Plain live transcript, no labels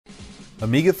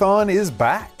Amigathon is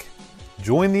back!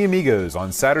 Join the Amigos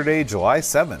on Saturday, July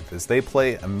 7th as they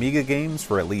play Amiga games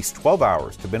for at least 12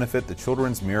 hours to benefit the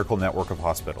Children's Miracle Network of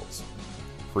Hospitals.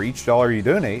 For each $1 you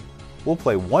donate, we'll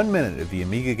play 1 minute of the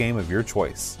Amiga game of your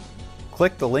choice.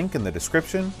 Click the link in the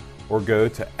description or go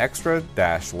to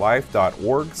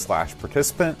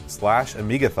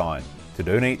extra-life.org/participant/Amigathon to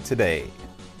donate today.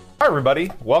 Hi everybody,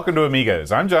 welcome to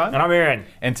Amigos. I'm John. And I'm Aaron.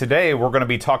 And today we're going to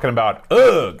be talking about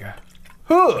UGG.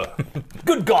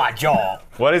 Good God, y'all.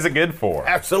 What is it good for?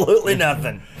 Absolutely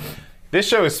nothing. This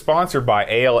show is sponsored by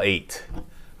AL8.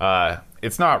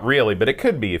 It's not really, but it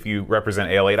could be if you represent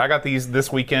AL8. I got these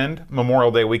this weekend,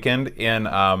 Memorial Day weekend, in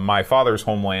my father's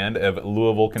homeland of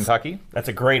Louisville, Kentucky. That's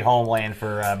a great homeland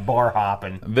for bar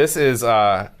hopping. This is,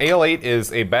 AL8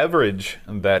 is a beverage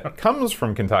that comes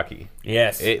from Kentucky.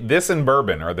 Yes. This and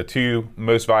bourbon are the two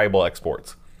most valuable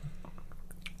exports.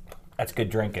 That's good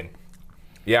drinking.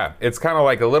 Yeah, it's kind of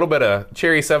like a little bit of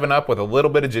cherry 7-Up with a little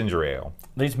bit of ginger ale.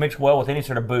 These mix well with any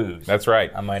sort of booze. That's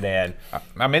right. I might add.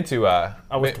 I'm into,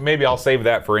 maybe I'll save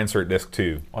that for insert disc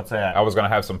 2. What's that? I was going to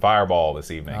have some Fireball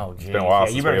this evening. Oh, geez. It's been a while Yeah,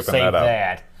 since you we better opened save that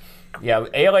up. Yeah,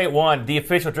 Ale-81, the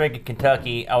official drink in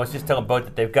Kentucky. I was just telling Boat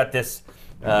that they've got this,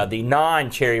 the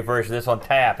non-cherry version of this on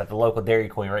tap at the local Dairy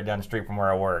Queen right down the street from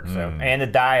where I work. So, and the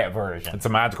diet version. It's a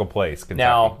magical place, Kentucky.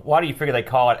 Now, why do you figure they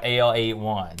call it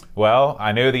Ale-81? Well,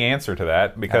 I know the answer to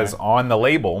that because on the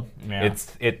label,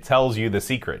 it tells you the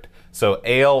secret. So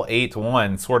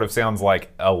Ale-81 sort of sounds like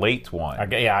a late one.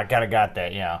 I kind of got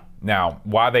that, yeah. Now,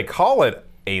 why they call it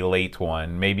a late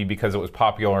one, maybe because it was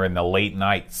popular in the late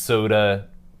night soda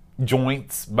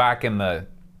joints back in the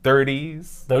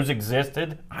 30s. Those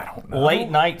existed? I don't know. Late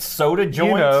night soda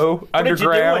joints? You know, what underground. Did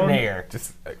you do in there?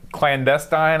 Just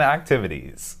clandestine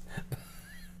activities.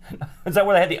 Is that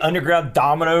where they had the underground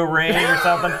domino ring or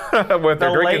something? With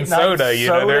their drinking soda, you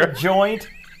know. Soda joint?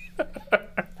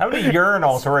 How many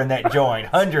urinals were in that joint?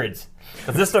 Hundreds.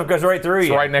 Because this stuff goes right through It's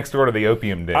you. right next door to the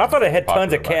opium den. I thought it had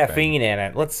tons of Popular back then. caffeine in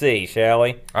it. Let's see, shall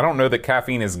we? I don't know that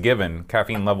caffeine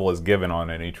level is given on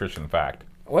a nutrition fact.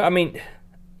 Well, I mean,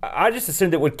 I just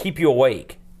assumed it would keep you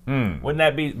awake. Wouldn't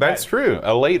that be... That's true.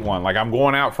 A late one. Like, I'm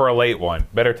going out for a late one.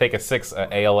 Better take a 6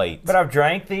 Ale-8. But I've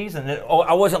drank these, and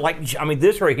I wasn't like... I mean,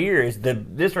 this right here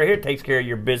takes care of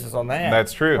your business on that.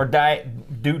 That's true. Or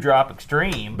Diet Dewdrop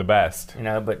Extreme. The best. You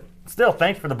know, but still,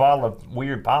 thanks for the bottle of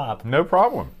weird pop. No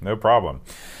problem. No problem.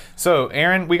 So,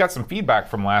 Aaron, we got some feedback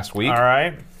from last week. All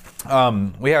right.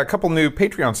 We had a couple new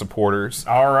Patreon supporters.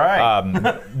 All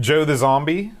right. Joe the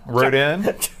Zombie wrote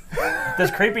in. Does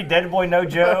Creepy Dead Boy know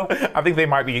Joe? I think they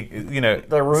might be, The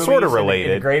roomies sort of in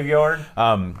related. the graveyard?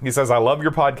 He says, I love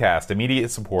your podcast. Immediate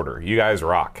supporter. You guys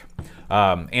rock.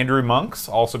 Andrew Monks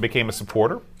also became a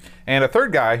supporter. And a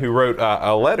third guy who wrote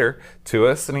a letter to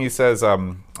us, and he says,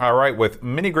 all right, with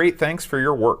many great thanks for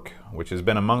your work, which has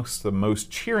been amongst the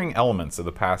most cheering elements of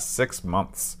the past 6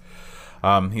 months.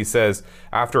 He says,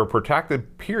 after a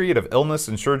protracted period of illness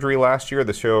and surgery last year,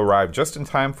 the show arrived just in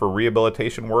time for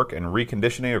rehabilitation work and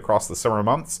reconditioning across the summer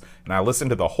months, and I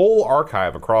listened to the whole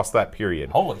archive across that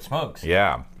period. Holy smokes.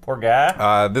 Yeah. Poor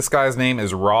guy. This guy's name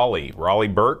is Raleigh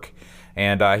Burke,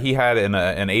 and he had an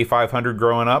A500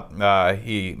 growing up.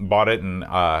 He bought it in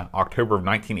October of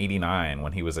 1989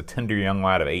 when he was a tender young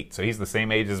lad of 8, so he's the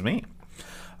same age as me.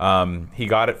 He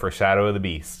got it for Shadow of the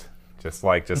Beast. Just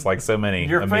like so many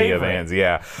Your Amiga favorite. fans,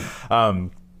 yeah. And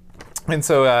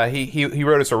so he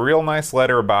wrote us a real nice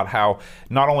letter about how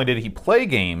not only did he play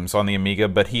games on the Amiga,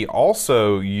 but he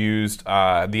also used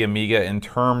the Amiga in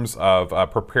terms of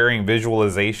preparing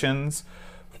visualizations,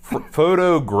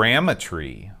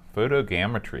 photogrammetry.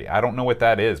 I don't know what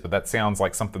that is, but that sounds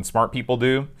like something smart people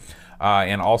do.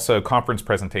 And also conference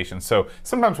presentations. So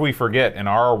sometimes we forget in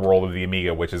our world of the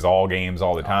Amiga, which is all games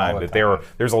all the time, that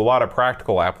there's a lot of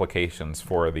practical applications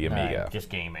for the Amiga. Just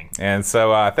gaming. And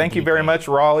so thank you very much,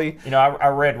 Raleigh. You know, I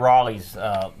read Raleigh's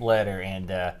letter,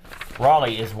 and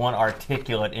Raleigh is one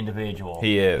articulate individual.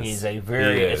 He is. He's a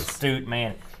very astute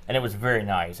man, and it was very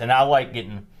nice. And I like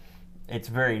getting... It's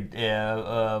very,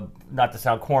 not to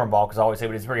sound cornball, because I always say,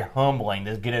 but it's very humbling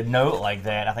to get a note like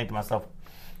that. I think to myself,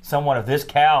 someone of this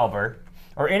caliber,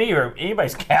 or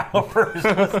anybody's caliber,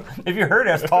 if you heard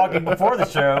us talking before the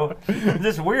show,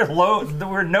 this we're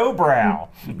no brow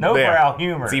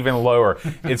humor. It's even lower.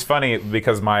 It's funny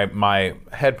because my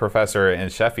head professor in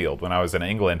Sheffield, when I was in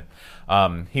England,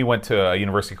 he went to a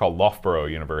university called Loughborough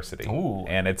University. Ooh.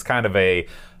 And it's kind of a,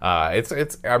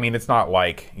 it's not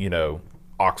like,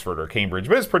 Oxford or Cambridge,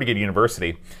 but it's a pretty good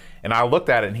university. And I looked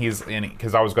at it, and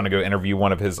because I was going to go interview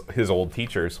one of his old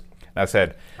teachers, And I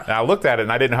said, and I looked at it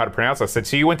and I didn't know how to pronounce it. I said,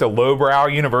 so you went to Lowbrow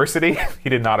University? He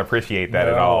did not appreciate that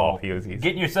at all. He's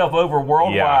getting yourself over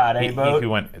worldwide, he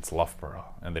went, it's Loughborough.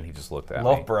 And then he just looked at me.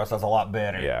 Loughborough sounds a lot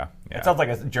better. Yeah. It sounds like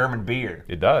a German beer.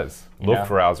 It does.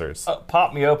 Luftbrausers.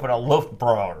 Pop me open a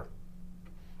Luftbrauer.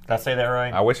 Did I say that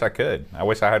right? I wish I could. I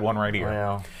wish I had one right here.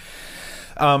 Well.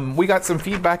 We got some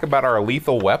feedback about our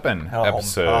Lethal Weapon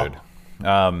episode.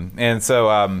 And so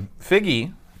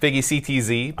Figgy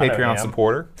CTZ, Patreon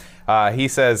supporter, he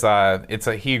says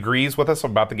he agrees with us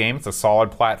about the game. It's a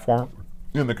solid platform,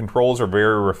 and the controls are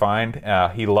very refined.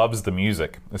 He loves the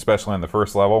music, especially in the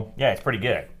first level. Yeah, it's pretty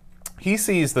good. He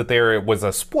sees that there was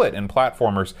a split in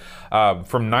platformers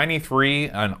from 93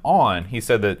 and on. He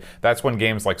said that's when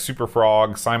games like Super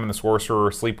Frog, Simon the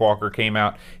Sorcerer, Sleepwalker came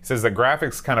out. He says the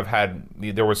graphics kind of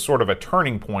there was sort of a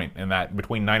turning point in that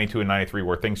between 92 and 93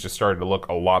 where things just started to look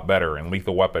a lot better, and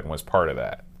Lethal Weapon was part of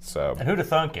that. So, and who'd have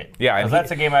thunk it? Yeah, because that's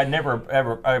a game I'd never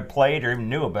ever played or even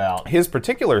knew about. His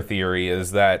particular theory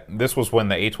is that this was when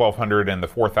the A1200 and the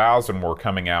 4000 were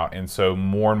coming out, and so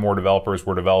more and more developers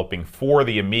were developing for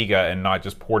the Amiga and not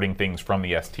just porting things from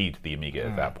the ST to the Amiga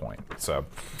at that point. So,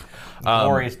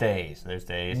 glorious days, those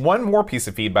days. One more piece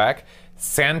of feedback.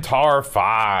 Santar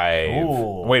 5.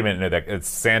 Ooh. Wait a minute, no, it's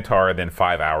Santar then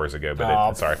 5 hours ago,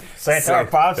 but sorry. Santar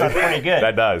 5 sounds pretty good.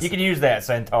 That does. You can use that,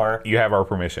 Santar. You have our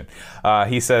permission.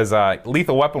 He says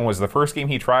Lethal Weapon was the first game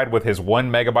he tried with his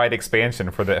 1 megabyte expansion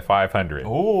for the 500.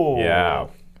 Ooh. Yeah.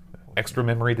 Extra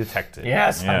memory detected.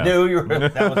 Yes, I knew you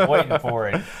were. I was waiting for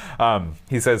it.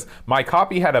 He says, my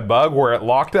copy had a bug where it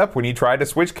locked up when he tried to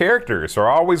switch characters, so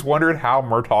I always wondered how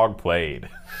Murtaugh played.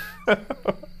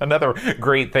 Another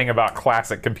great thing about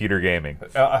classic computer gaming.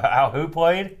 How who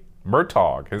played?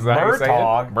 Murtaugh. Is that how you say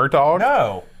it? Murtaugh?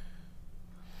 No.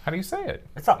 How do you say it?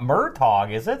 It's not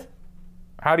Murtaugh, is it?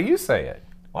 How do you say it?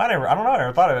 Well, I don't know. I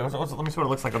never thought of it. Let me see what it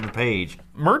looks like on the page.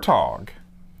 Murtaugh.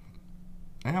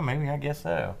 Yeah, maybe. I guess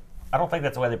so. I don't think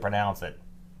that's the way they pronounce it.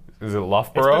 Is it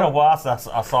Loughborough? It's been a while since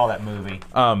I saw that movie.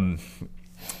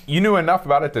 You knew enough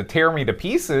about it to tear me to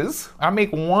pieces. I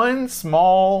make one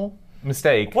small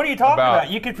mistake. What are you talking about?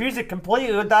 You confuse it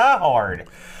completely with Die Hard.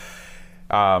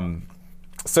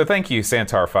 So thank you,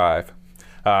 Santar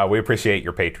 5. We appreciate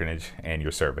your patronage and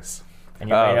your service. And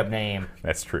your made-up name.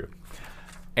 That's true.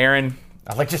 Aaron.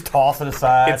 I like just toss it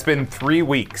aside. It's been 3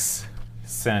 weeks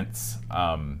since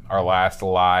our last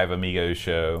live Amigo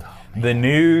show. The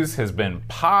news has been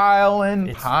piling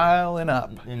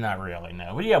up. Not really,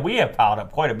 no. But yeah, we have piled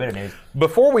up quite a bit of news.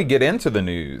 Before we get into the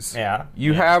news,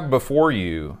 you have before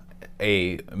you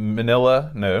a manila,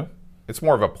 it's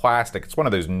more of a plastic. It's one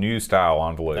of those new style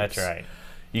envelopes. That's right.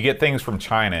 You get things from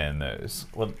China in those.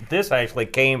 Well, this actually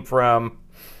came from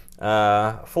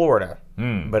Florida,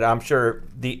 but I'm sure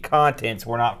the contents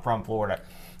were not from Florida.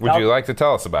 Would you like to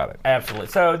tell us about it? Absolutely.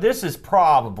 So this is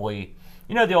probably,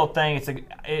 the old thing.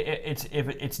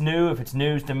 It's new. If it's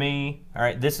news to me, all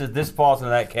right. This falls into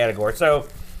that category. So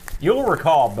you'll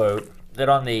recall, Boat, that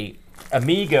on the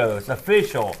Amigo's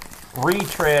official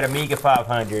retread Amiga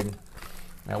 500,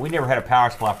 now we never had a power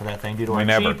supply for that thing due to our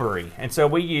cheapery, and so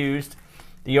we used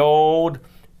the old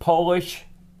Polish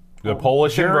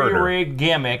inverter jury-rig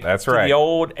gimmick. That's right. The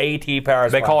old AT power supply.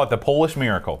 They call it the Polish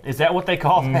Miracle. Is that what they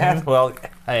call that? Well,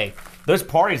 hey, those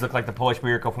parties look like the Polish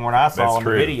Miracle from what I saw on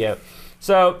the video.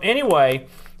 So anyway,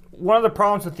 one of the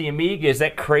problems with the Amiga is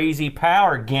that crazy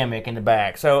power gimmick in the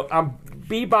back. So I'm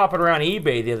bebopping around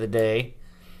eBay the other day,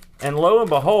 and lo and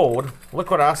behold, look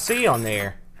what I see on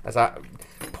there as I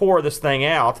pour this thing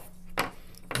out.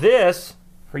 This,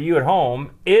 for you at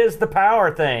home, is the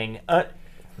power thing.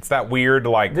 It's that weird,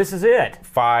 this is it.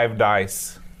 5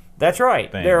 dice. That's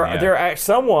right. Thing,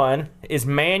 someone is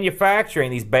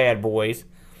manufacturing these bad boys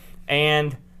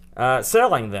and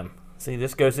selling them. See,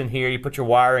 this goes in here. You put your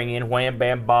wiring in. Wham,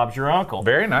 bam, Bob's your uncle.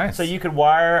 Very nice. So you could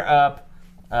wire up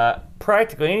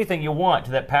practically anything you want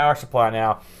to that power supply.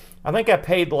 Now, I think I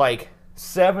paid like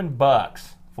 $7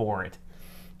 for it,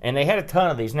 and they had a ton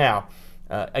of these. Now,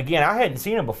 again, I hadn't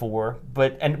seen them before,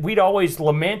 and we'd always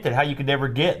lamented how you could never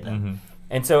get them,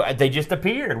 and so they just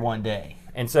appeared one day.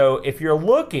 And so if you're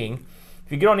looking,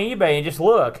 if you get on eBay and just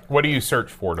look, what do you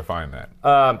search for to find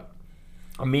that?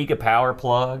 Amiga power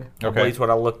plug. I believe is what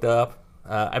I looked up.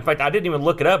 In fact, I didn't even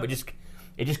look it up. It just came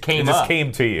up. It just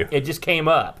came to you. It just came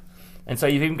up. And so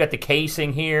you've even got the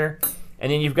casing here,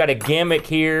 and then you've got a gimmick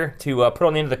here to put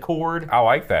on the end of the cord. I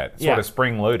like that. Sort of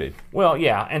spring-loaded. Well,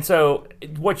 yeah. And so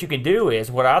what you can do is,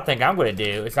 what I think I'm going to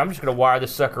do is I'm just going to wire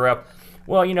this sucker up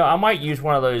Well, I might use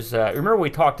one of those. Remember we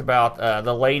talked about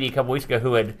the lady a couple weeks ago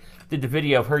who did the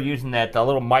video of her using that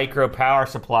little micro power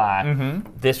supply.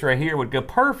 Mm-hmm. This right here would go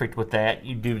perfect with that.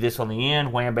 You do this on the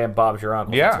end, wham bam, Bob's your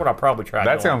uncle. Yeah. That's what I'll probably try.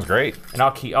 That sounds great. And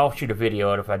I'll shoot a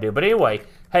video of it if I do. But anyway,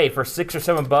 hey, for $6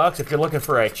 or $7, if you're looking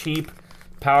for a cheap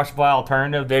power supply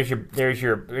alternative, there's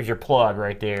your plug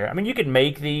right there. I mean, you could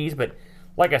make these, but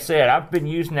like I said, I've been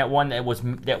using that one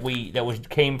that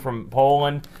came from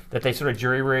Poland that they sort of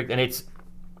jury rigged, and it's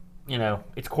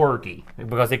quirky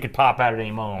because it could pop out at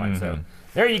any moment. So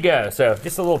there you go. So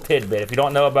just a little tidbit. If you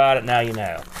don't know about it, now you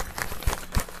know.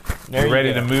 You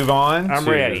ready to move on? I'm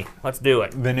ready. Let's do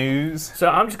it. The news. So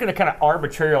I'm just going to kind of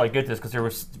arbitrarily get this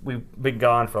because we've been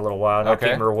gone for a little while. And I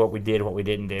can't remember what we did and what we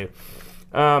didn't do.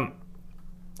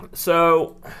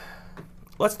 So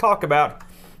let's talk about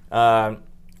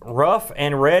Rough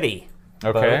and Ready.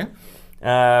 Okay.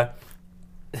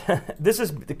 This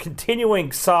is the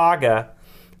continuing saga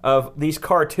of these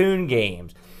cartoon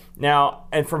games. Now,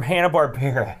 and from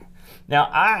Hanna-Barbera. Now,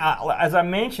 I as I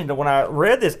mentioned, when I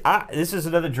read this, this is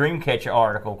another Dreamcatcher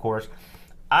article, of course.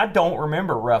 I don't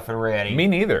remember Rough and Ready. Me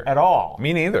neither. At all.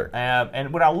 Me neither.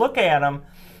 And when I look at them,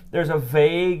 there's a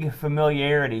vague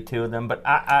familiarity to them, but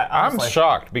I'm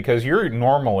shocked because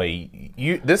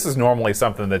this is normally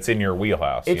something that's in your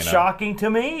wheelhouse. It's shocking to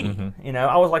me. Mm-hmm.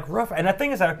 I was like, Rough, and the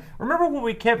thing is, I remember when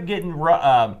we kept getting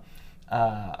Rough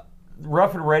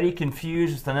and Ready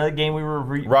confused with another game we were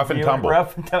Rough and Tumble.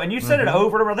 And you said it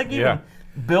over and over. I think you even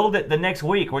build it the next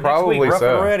week. Probably next week, Rough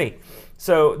so. and Ready.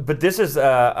 So, but this is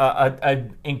a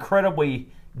incredibly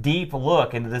deep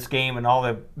look into this game and all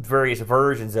the various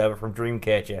versions of it from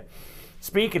Dreamcatcher.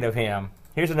 Speaking of him,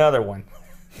 here's another one.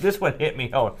 This one hit me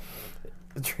hard.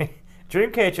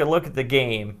 Dreamcatcher looked at the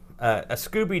game, a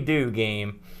Scooby-Doo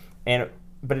game,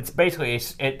 but it's basically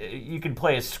you can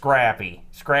play as Scrappy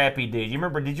Doo. You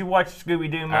remember? Did you watch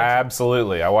Scooby-Doo?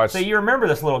 Absolutely, I watched. So you remember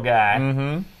this little guy?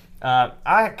 Mm-hmm.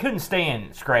 I couldn't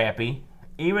stand Scrappy,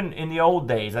 even in the old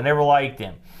days. I never liked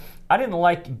him. I didn't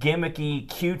like gimmicky,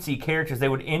 cutesy characters. They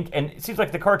would, and it seems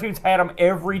like the cartoons had them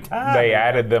every time. They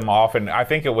added them often. I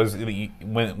think it was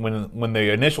when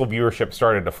the initial viewership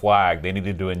started to flag, they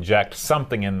needed to inject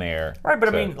something in there. Right,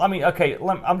 but I mean, okay.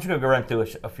 I'm just gonna go run through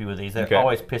a few of these that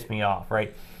always piss me off.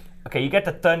 Right. Okay, you got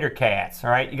the Thundercats. All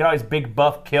right, you got all these big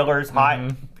buff killers,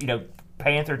 hot,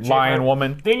 Panther, Chipper. Lion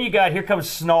Woman. Then you got here comes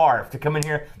Snarf to come in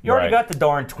here. You already got the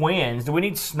darn twins. Do we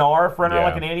need Snarf running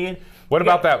around like an idiot? What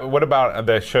about that? What about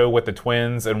the show with the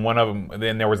twins and one of them?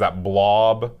 Then there was that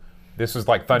blob. This was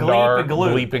like Thundar,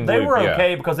 Bleep and Gloop. They were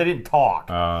okay because they didn't talk.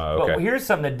 Okay. But here's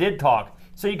something that did talk.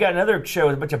 So you got another show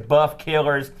with a bunch of buff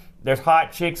killers. There's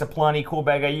hot chicks aplenty, cool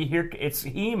bad guy. You hear it's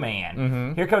He-Man.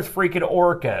 Mm-hmm. Here comes freaking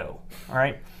Orko. All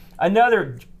right,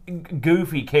 another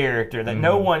goofy character that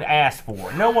no one asked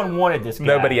for. No one wanted this guy.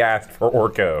 Nobody asked for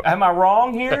Orko. Am I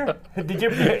wrong here?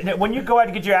 When you go out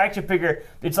to get your action figure,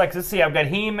 it's like, let's see, I've got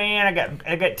He-Man, I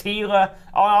got Tila.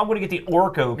 Oh, I'm going to get the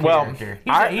Orko character.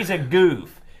 He's a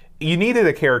goof. You needed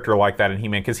a character like that in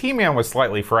He-Man because He-Man was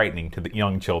slightly frightening to the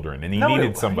young children, and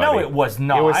needed somebody. No, it was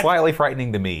not. It was slightly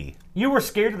frightening to me. You were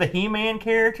scared of the He-Man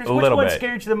characters? Which one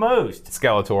scared you the most?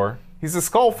 Skeletor. He's a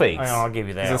skull face. I'll give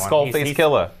you that. He's a skull face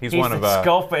killer. He's one of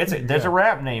skull face. There's a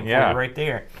rap name for you right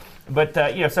there. But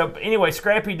so anyway,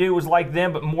 Scrappy Doo was like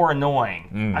them, but more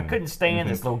annoying. I couldn't stand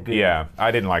this little goof. Yeah, I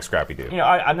didn't like Scrappy Doo.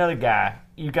 Another guy.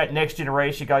 You got Next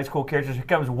Generation. You got these cool characters. Here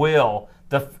comes Will,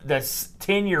 the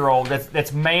 10-year-old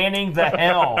that's manning the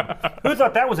helm. Who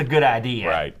thought that was a good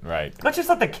idea? Right. Let's just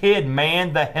let the kid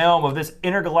man the helm of this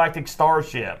intergalactic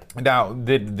starship. Now,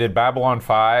 did Babylon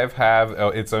 5 have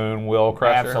its own Will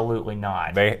Crusher? Absolutely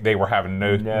not. They were having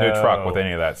no truck with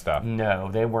any of that stuff.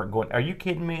 No, they weren't going. Are you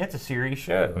kidding me? That's a serious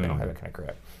show. They don't have that kind of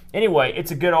crap. Anyway,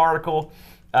 it's a good article.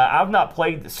 I've not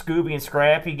played the Scooby and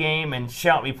Scrappy game, and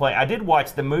shan't be playing. I did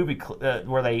watch the movie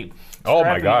where they. Oh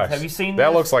my gosh! Have you seen this?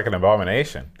 That looks like an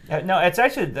abomination. No, it's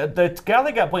actually the guy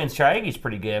they got playing Shaggy's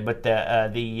pretty good, but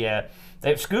the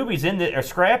Scooby's or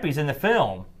Scrappy's in the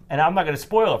film, and I'm not going to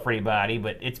spoil it for anybody,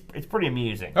 but it's pretty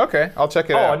amusing. Okay, I'll check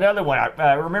it out. Oh, another one.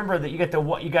 Remember that you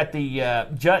got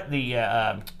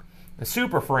the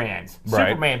Super Friends, right.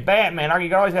 Superman, Batman.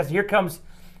 You always have to. Here comes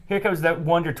the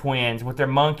Wonder Twins with their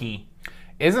monkey.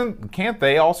 Can't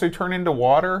they also turn into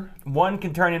water? One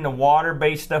can turn into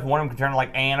water-based stuff. One of them can turn like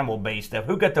animal-based stuff.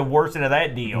 Who got the worst end of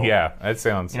that deal? Yeah, that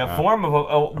sounds. Form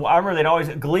of I remember they'd always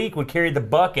Gleek would carry the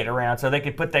bucket around so they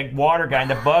could put that water guy in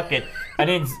the bucket, and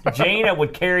then Jaina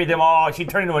would carry them all. She'd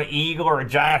turn into an eagle or a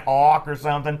giant hawk or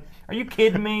something. Are you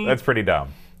kidding me? That's pretty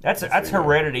dumb. That's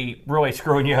Heredity really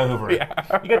screwing you over.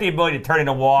 Yeah. You got the ability to turn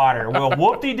into water. Well,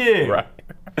 whoop-de-doo. Right.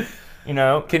 You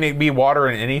know? Can it be water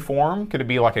in any form? Could it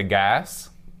be like a gas?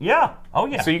 Yeah. Oh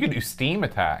yeah. So you could do steam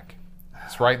attack.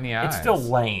 It's right in the eyes. It's still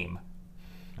lame.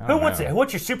 Who wants it?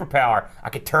 What's your superpower? I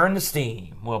could turn the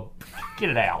steam. Well, get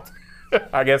it out.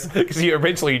 I guess because you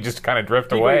eventually just kind of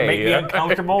drift You away. make me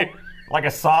uncomfortable like a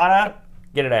sauna.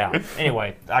 Get it out.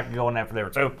 Anyway, I can go on that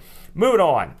forever. So, moving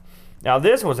on. Now,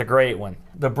 this was a great one.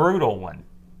 The brutal one.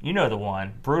 You know the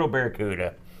one. Brutal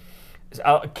Barracuda.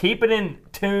 Keep it in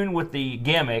tune with the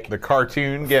gimmick. The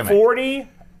cartoon gimmick.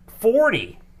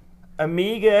 40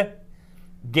 Amiga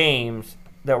games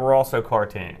that were also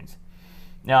cartoons.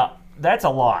 Now, that's a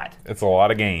lot. It's a lot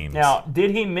of games. Now,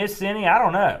 did he miss any? I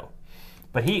don't know.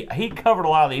 But he covered a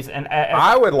lot of these. And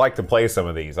I would like to play some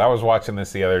of these. I was watching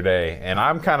this the other day, and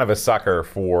I'm kind of a sucker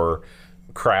for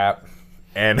crap.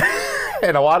 And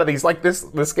and a lot of these, like this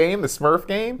game, the Smurf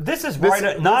game. This is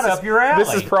not up your alley.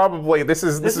 This is probably of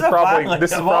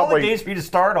all the games for you to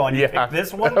start on. You pick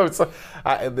this one. To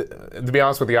be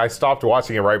honest with you, I stopped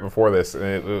watching it right before this,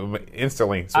 and it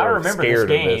instantly I sort of remember scared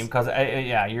this of game because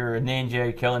you're a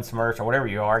ninja killing Smurfs or whatever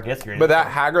you are. I guess you're. But that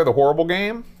Hagar the Horrible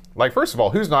game, like first of all,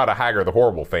 who's not a Hagar the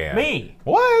Horrible fan? Me.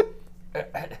 What?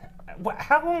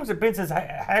 How long has it been since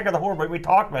Hagar the Horrible? We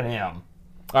talked about him.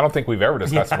 I don't think we've ever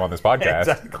discussed him on this podcast.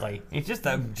 Exactly. He's just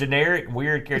a generic,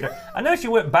 weird character. I know she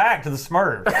went back to the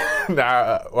Smurfs.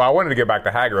 Well, I wanted to get back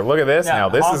to Hagar. Look at this now.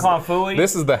 This Hong is Kong Phooey.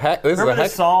 This is the heck. This Remember is the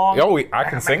this song? Oh, I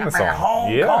can sing the song.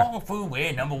 Hong Kong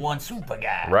Phooey, #1 super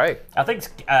guy. Right. I think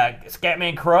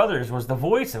Scatman Crothers was the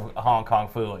voice of Hong Kong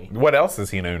Phooey. What else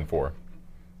is he known for?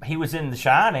 He was in The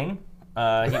Shining. He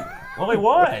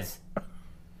was.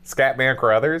 Scatman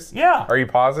Crothers? Yeah. Are you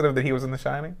positive that he was in The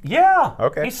Shining? Yeah.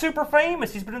 Okay. He's super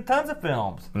famous. He's been in tons of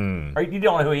films. Or you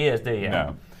don't know who he is, do you?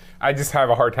 No. I just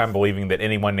have a hard time believing that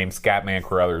anyone named Scatman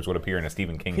Crothers would appear in a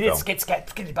Stephen King He film. did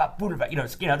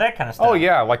that kind of stuff. Oh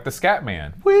yeah, like the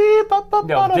Scatman.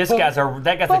 No,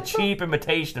 that guy's a cheap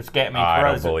imitation of Scatman I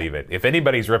Crothers. don't believe it. If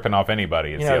anybody's ripping off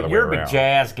anybody, it's the other way you're a around. big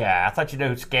jazz guy. I thought you knew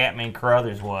who Scatman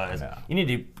Crothers was. No. You need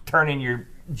to turn in your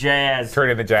jazz, Turn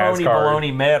in the jazz phony card.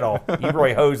 baloney metal. You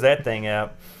really hose that thing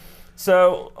up.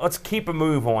 So let's keep a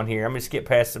move on here. I'm going to skip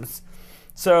past this.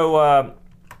 So,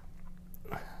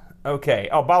 okay.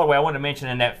 Oh, by the way, I wanted to mention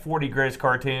in that 40 greatest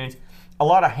cartoons, a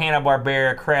lot of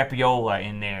Hanna-Barbera crapiola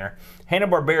in there.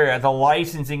 Hanna-Barbera, the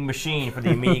licensing machine for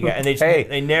the Amiga, and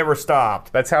they never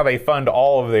stopped. That's how they fund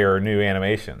all of their new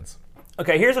animations.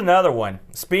 Okay, here's another one.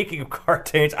 Speaking of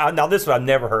cartoons, now this one I've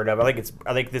never heard of. I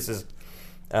think this is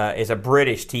a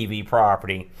British TV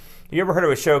property. You ever heard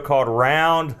of a show called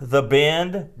Round the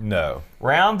Bend? No.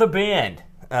 Round the Bend.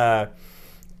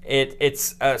 It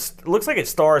looks like it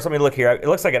stars. Let me look here. It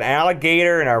looks like an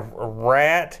alligator and a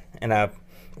rat and a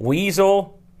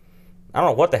weasel. I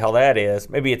don't know what the hell that is.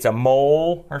 Maybe it's a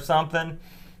mole or something.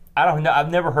 I don't know. I've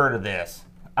never heard of this.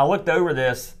 I looked over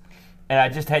this, and I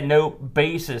just had no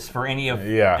basis for any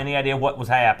idea what was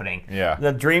happening. Yeah.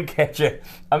 The Dreamcatcher,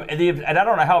 and I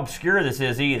don't know how obscure this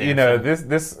is either. You know,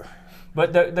 this.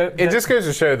 But It just goes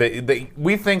to show that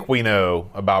we think we know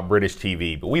about British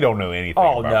TV, but we don't know anything.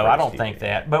 Oh about no, I British don't TV. think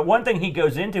that. But one thing he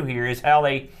goes into here is how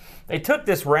they took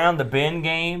this Round the Bend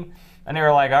game, and they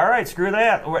were like, all right, screw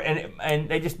that, and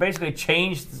they just basically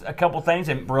changed a couple things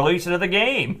and released it as the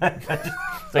game.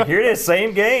 It's like, here it is,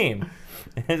 same game.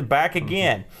 It's back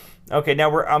again. Okay,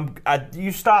 now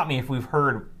you stop me if we've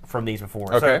heard from these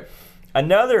before. Okay. So,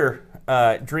 another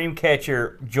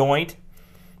Dreamcatcher joint.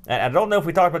 And I don't know if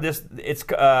we talked about this. It's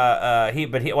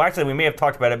actually we may have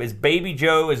talked about it. Is Baby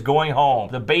Joe is Going Home,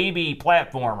 the baby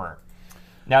platformer.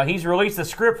 Now he's released the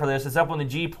script for this. It's up on the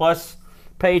G Plus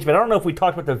page, but I don't know if we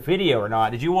talked about the video or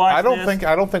not. Did you watch? I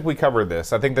don't think we covered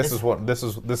this. I think this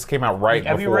came out right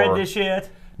before. Have you read this yet?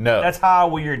 No. That's high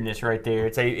weirdness right there.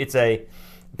 It's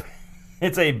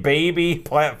a baby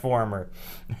platformer.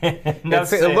 It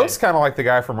looks kind of like the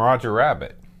guy from Roger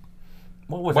Rabbit.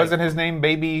 What was Wasn't his name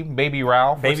Baby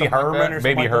Ralph? Baby Herman or something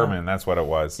Baby like Herman, that's what it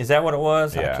was. Is that what it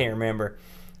was? Yeah. I can't remember.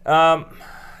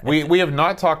 We have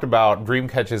not talked about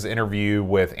Dreamcatcher's interview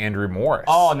with Andrew Morris.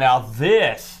 Oh, now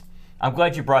this. I'm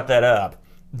glad you brought that up.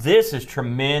 This is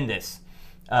tremendous.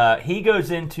 He goes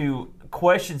into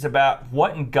questions about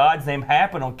what in God's name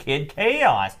happened on Kid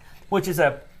Chaos, which is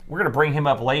we're going to bring him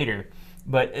up later,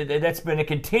 but that's been a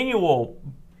continual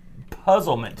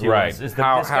puzzlement to us, is this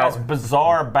guy's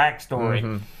bizarre backstory.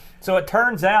 Mm-hmm. So it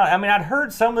turns out, I mean, I'd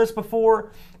heard some of this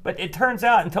before, but it turns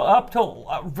out up till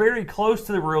very close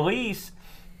to the release,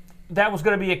 that was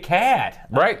going to be a cat,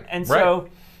 right? And so,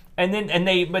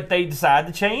 but they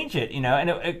decided to change it, you know. And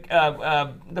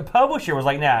the publisher was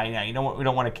like, "Nah, we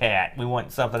don't want a cat. We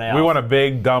want something else. We want a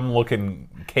big,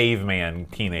 dumb-looking caveman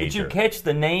teenager. Did you catch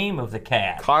the name of the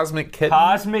cat? Cosmic Kitten?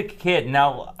 Cosmic Kitten.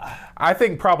 Now, I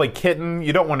think probably Kitten.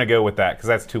 You don't want to go with that because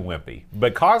that's too wimpy.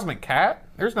 But Cosmic Cat,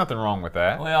 there's nothing wrong with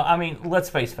that. well, I mean, let's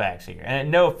face facts here.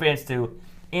 And no offense to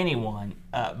anyone,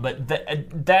 but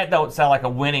that don't sound like a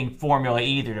winning formula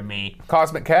either to me.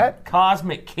 Cosmic Cat?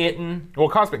 Cosmic Kitten. Well,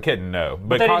 Cosmic Kitten, no.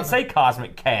 But they didn't say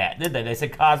Cosmic Cat, did they? They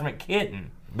said Cosmic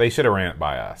Kitten. They should have ran it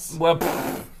by us. Well,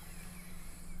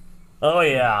 oh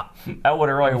yeah, that would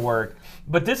have really worked.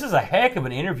 But this is a heck of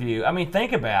an interview. I mean,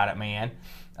 think about it, man.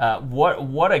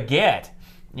 What a get.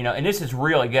 And this is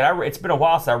really good. It's been a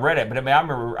while since I read it, but I mean,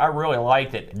 I really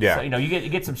liked it. Yeah. So, you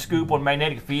get some scoop on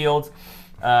magnetic fields,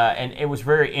 and it was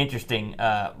very interesting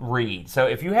read. So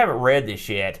if you haven't read this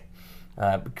yet,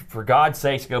 for God's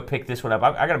sakes, go pick this one up.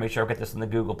 I got to make sure I get this on the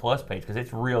Google Plus page because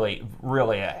it's really,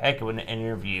 really a heck of an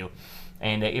interview,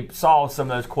 and it solves some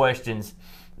of those questions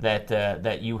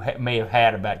that you may have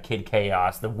had about Kid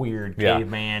Chaos, the weird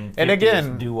caveman, and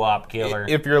again, doo-wop killer.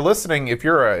 If you're listening, if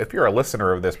you're a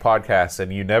listener of this podcast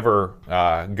and you never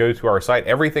go to our site,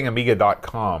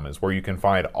 everythingamiga.com is where you can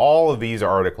find all of these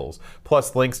articles,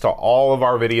 plus links to all of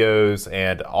our videos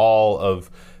and all of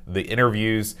the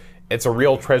interviews. It's a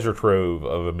real treasure trove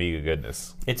of Amiga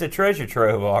goodness. It's a treasure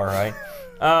trove, all right.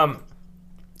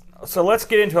 So let's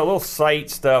get into a little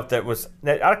site stuff that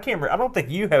I can't remember. I don't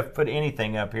think you have put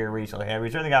anything up here recently, have you?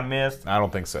 Is there anything I missed? I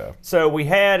don't think so. So we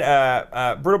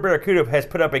had Brutal Barracuda has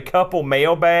put up a couple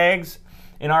mail bags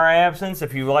in our absence.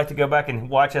 If you would like to go back and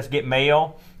watch us get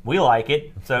mail, we like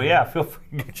it. So yeah, feel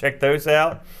free to check those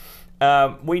out.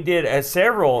 We did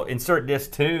several Insert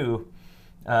Disc 2.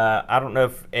 I don't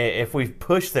know if we've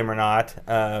pushed them or not.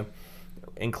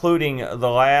 Including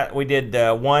we did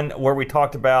one where we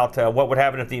talked about what would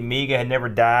happen if the Amiga had never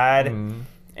died,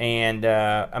 and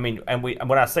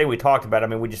when I say we talked about it, I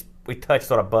mean we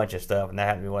touched on a bunch of stuff, and that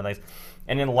had to be one of those.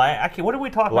 And then what did we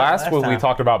talk about last week? time? We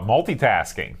talked about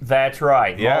multitasking. That's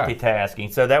right, yeah.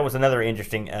 Multitasking. So that was another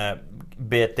interesting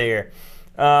bit there.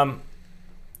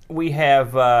 We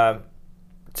have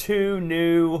two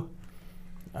new.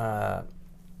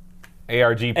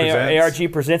 ARG Presents.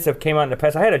 ARG Presents have came out in the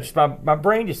past. I had my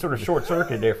brain just sort of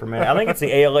short-circuited there for a minute. I think it's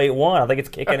the AL81. I think it's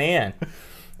kicking in.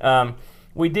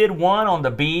 We did one on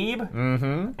the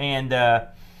Beeb, and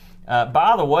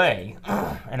by the way,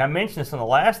 and I mentioned this on the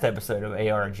last episode of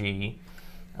ARG,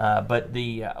 but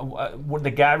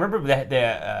the guy, remember that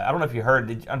I don't know if you heard.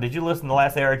 Did you listen to the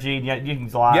last ARG? You can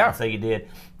lie and say you did.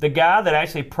 The guy that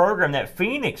actually programmed that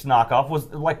Phoenix knockoff was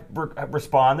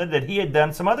responded that he had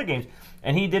done some other games.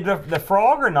 And he did the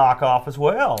Frogger knockoff as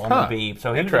well on the Beeb.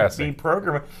 So he was a Beeb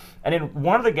programmer. And then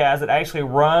one of the guys that actually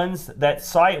runs that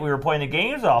site we were playing the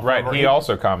games off of. He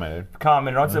also commented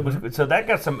on. So that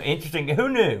got some interesting. Who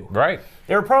knew? Right.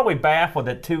 They were probably baffled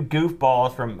that two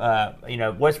goofballs from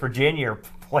West Virginia are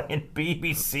playing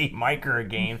BBC Micro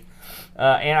games.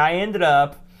 And I ended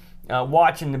up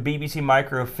watching the BBC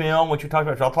Micro film, which we talked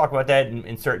about. So I'll talk about that in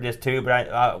Insert Disc 2. But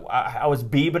I was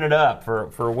beebing it up for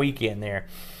a weekend there.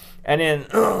 And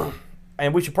then,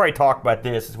 and we should probably talk about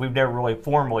this, as we've never really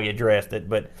formally addressed it,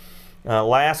 but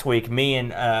last week, me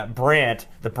and Brent,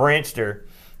 the Brentster,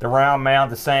 the round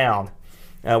mound, the sound,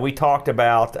 we talked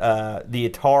about the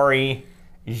Atari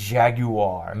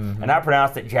Jaguar. And I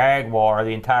pronounced it Jaguar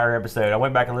the entire episode. I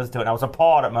went back and listened to it, and I was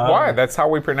appalled at my own. Why? That's how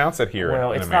we pronounce it here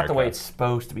Well, in it's America. not the way it's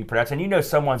supposed to be pronounced. And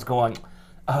someone's going,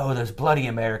 oh, those bloody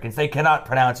Americans, they cannot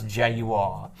pronounce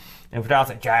Jaguar. And pronounce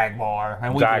it Jaguar.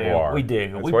 And Jaguar. We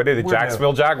do. That's what they did, the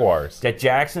Jacksonville Jaguars. The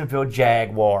Jacksonville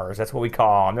Jaguars. That's what we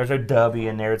call them. There's a W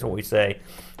in there. That's what we say.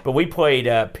 But we played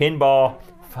Pinball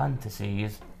Fantasy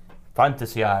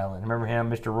Island. Remember him,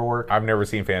 Mr. Rourke? I've never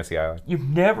seen Fantasy Island. You've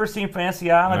never seen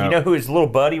Fantasy Island? No. You know who his little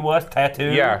buddy was,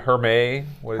 tattooed? Yeah, Hervé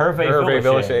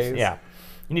Villechaize. Yeah.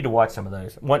 You need to watch some of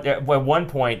those. At one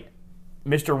point,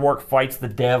 Mr. Rourke fights the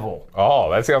devil.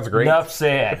 Oh, that sounds great. Enough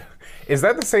said. Is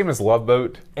that the same as Love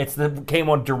Boat? Came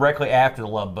on directly after the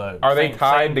Love Boat. Are they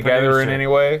tied together producer. in any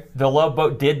way? The Love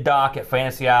Boat did dock at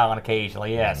Fantasy Island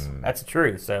occasionally, yes. That's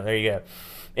true, so there you go.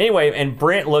 Anyway, and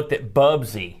Brent looked at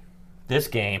Bubsy. This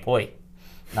game, boy,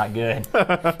 not good.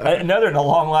 Another in a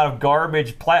long line of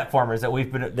garbage platformers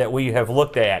that we have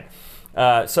looked at.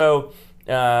 So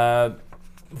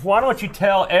why don't you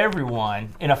tell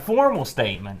everyone in a formal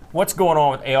statement what's going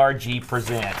on with ARG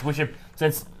Presents?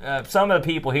 Since some of the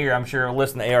people here, I'm sure,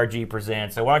 listen to ARG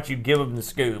Presents, so why don't you give them the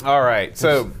scoop? All right,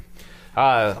 so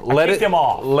let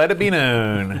it be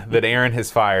known that Aaron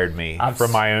has fired me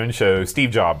from my own show,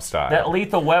 Steve Jobs style. That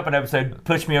Lethal Weapon episode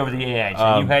pushed me over the edge,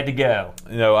 and you had to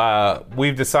go.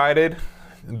 We've decided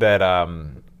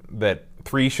that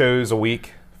 3 shows a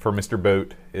week for Mr.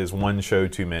 Boat is 1 show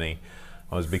too many.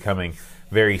 I was becoming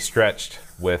very stretched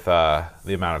with the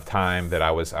amount of time that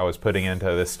I was putting into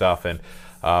this stuff, and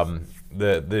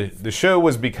the show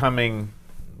was becoming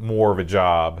more of a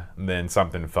job than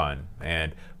something fun.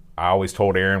 And I always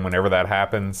told Aaron, whenever that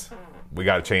happens, we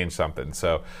got to change something.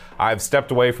 So I've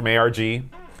stepped away from ARG,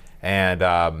 and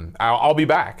I'll be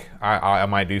back. I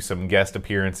might do some guest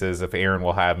appearances if Aaron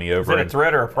will have me over. Is it a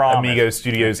threat or a promise? Amigo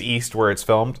Studios East, where it's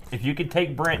filmed. If you could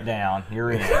take Brent down,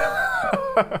 you're in.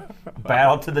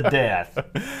 Battle to the death.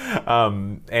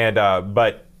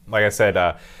 But like I said,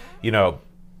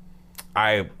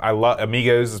 I love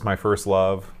Amigos is my first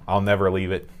love. I'll never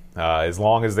leave it. As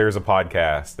long as there's a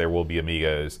podcast, there will be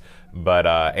Amigos. But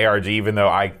ARG, even though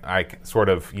I sort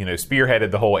of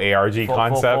spearheaded the whole ARG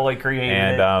concept, fully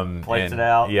created and placed it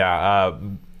out. Yeah,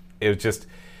 it was just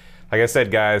like I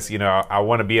said, guys. I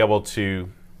want to be able to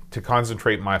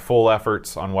concentrate my full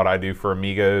efforts on what I do for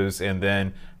Amigos, and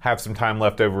then have some time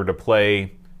left over to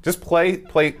play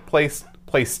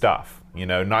stuff.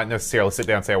 Not necessarily sit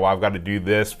down and say, well, I've got to do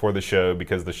this for the show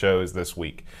because the show is this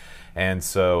week. And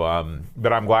so,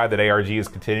 but I'm glad that ARG is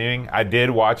continuing. I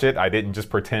did watch it. I didn't just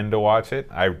pretend to watch it.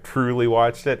 I truly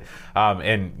watched it.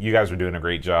 And you guys are doing a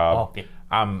great job. Oh,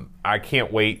 yeah. I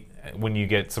can't wait when you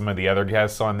get some of the other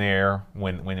guests on there,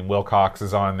 when Will Cox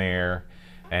is on there.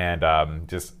 And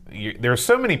there's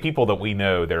so many people that we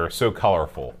know that are so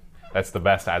colorful. That's the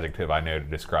best adjective I know to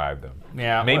describe them.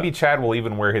 Yeah. Maybe Chad will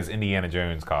even wear his Indiana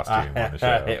Jones costume on the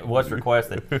show. It was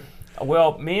requested.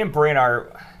 Well, me and Brent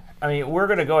we're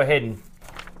going to go ahead and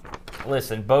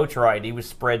listen. Boat's right. He was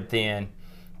spread thin.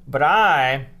 But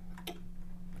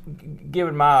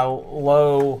given my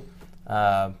low,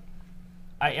 I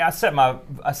set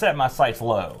my sights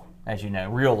low, as you know,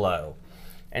 real low.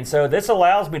 And so this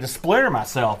allows me to splinter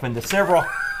myself into several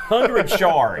hundred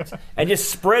shards and just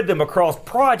spread them across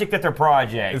project after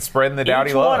project. It's spreading the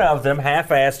dowdy love. Each one of them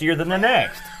half-assier than the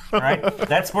next. Right?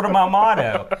 That's sort of my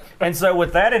motto. And so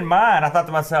with that in mind, I thought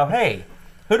to myself, hey,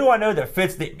 who do I know that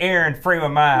fits the Aaron frame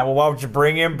of mind? Well, why would you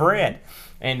bring in Brent?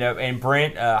 And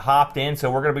Brent hopped in,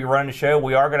 so we're going to be running the show.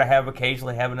 We are going to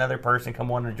occasionally have another person come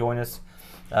on and join us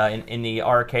in the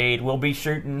arcade. We'll be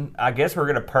shooting, I guess we're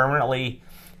going to permanently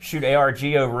shoot ARG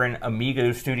over in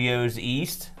Amigo Studios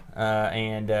East,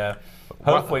 and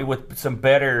hopefully with some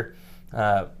better.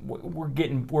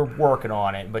 We're working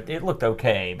on it, but it looked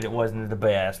okay, but it wasn't the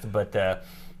best. But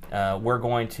we're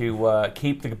going to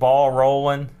keep the ball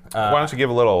rolling. Why don't you give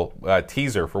a little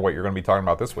teaser for what you're going to be talking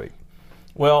about this week?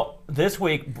 Well, this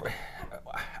week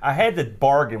I had to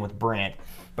bargain with Brent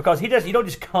because you don't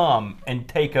just come and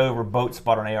take over Boat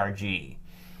Spot on ARG. It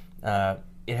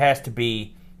has to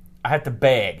be. I had to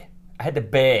beg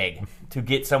to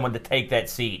get someone to take that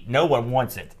seat. No one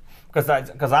wants it because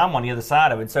I'm on the other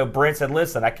side of it. So Brent said,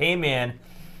 "Listen, I came in,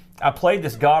 I played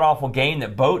this god awful game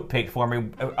that Boat picked for me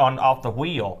off the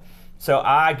wheel." So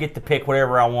I get to pick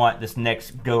whatever I want this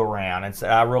next go around, and so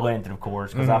I relented, of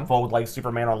course, because I fold like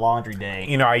Superman on Laundry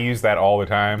Day. I use that all the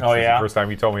time. Oh yeah, the first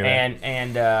time you told me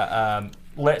that.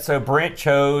 So Brent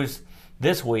chose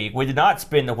this week. We did not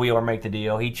spin the wheel or make the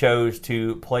deal. He chose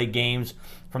to play games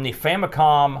from the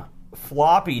Famicom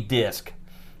floppy disk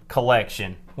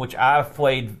collection, which I've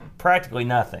played practically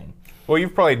nothing. Well,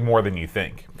 you've played more than you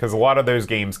think, because a lot of those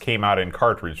games came out in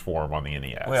cartridge form on the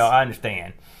NES. Well, I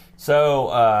understand.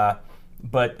 So.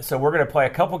 So we're going to play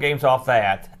a couple games off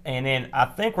that, and then I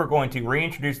think we're going to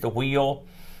reintroduce the wheel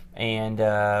and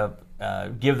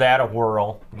give that a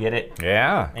whirl. Get it?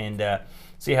 Yeah. And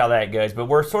see how that goes. But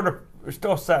we're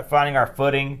still finding our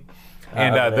footing.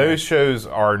 And those shows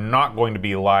are not going to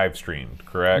be live streamed,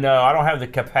 correct? No, I don't have the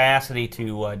capacity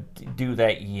to do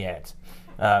that yet.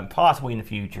 Possibly in the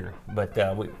future, but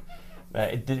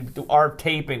our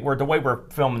taping, the way we're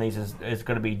filming these is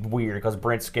going to be weird because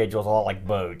Brent's schedule is a lot like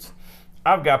Boat's.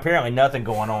 I've got apparently nothing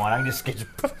going on. I can just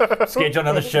schedule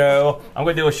another show. I'm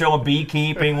going to do a show on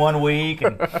beekeeping one week,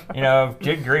 and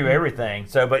agree with everything.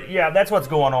 So, but yeah, that's what's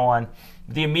going on.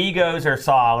 The Amigos are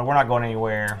solid. We're not going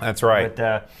anywhere. That's right.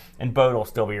 But and Boat will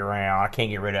still be around. I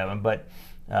can't get rid of him. But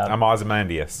I'm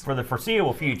Ozymandias. For the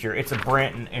foreseeable future, it's a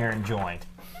Brent and Aaron joint.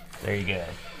 There you go.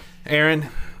 Aaron,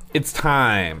 it's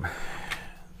time.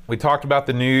 We talked about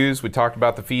the news. We talked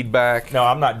about the feedback. No,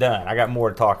 I'm not done. I got more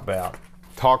to talk about.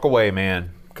 Talk away, man.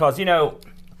 Because,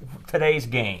 today's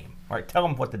game. All right, tell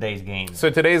them what today's game is. So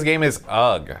today's game is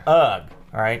UGG. UGG,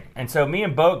 all right? And so me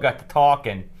and Boat got to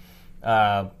talking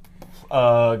UGG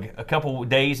a couple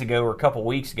days ago or a couple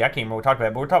weeks ago. I can't remember what we talked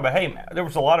about, but we were talking about, hey, there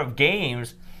was a lot of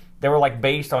games that were like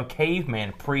based on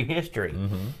caveman prehistory.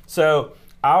 Mm-hmm. So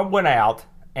I went out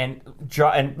and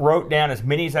wrote down as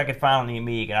many as I could find on the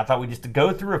Amiga. And I thought we'd just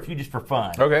go through a few just for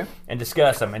fun. Okay. And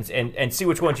discuss them and see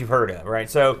which ones you've heard of, right?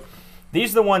 So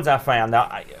these are the ones I found.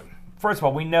 Now, first of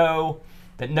all, we know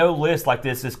that no list like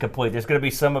this is complete. There's going to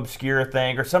be some obscure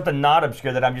thing or something not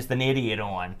obscure that I'm just an idiot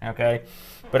on, okay?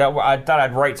 But I thought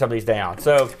I'd write some of these down.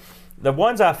 So the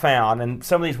ones I found, and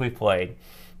some of these we've played,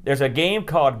 there's a game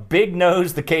called Big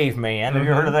Nose the Caveman. Have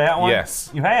you heard of that one? Yes.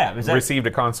 You have? Is that Received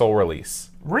a console release.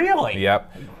 really?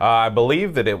 Yep. I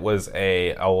believe that it was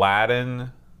a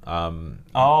Aladdin.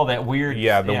 Oh, that weird.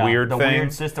 The weird the thing.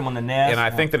 weird system on the NES. And I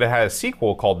think that it had a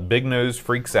sequel called Big Nose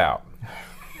Freaks Out.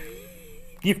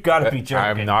 You've got to be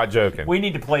joking. I'm not joking. We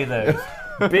need to play those.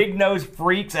 Big Nose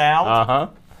Freaks Out. Uh-huh.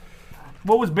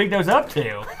 What was Big Nose up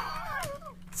to?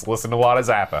 Let's listen to a lot of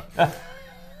Zappa.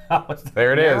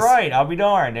 There it You're is. right. I'll be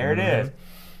darned. There it is.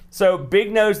 So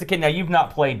Big Nose the Kid. Now you've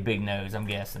not played Big Nose, I'm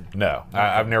guessing. No,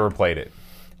 I've never played it.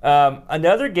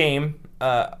 Another game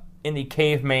in the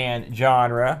caveman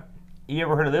genre. You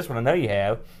ever heard of this one? I know you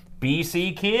have.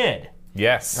 BC Kid.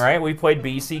 Yes. All right, we played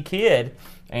BC Kid,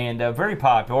 and very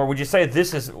popular. Or would you say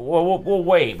this is? Well, we'll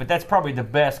wait, but that's probably the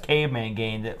best caveman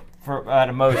game that out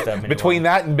of most of them. Between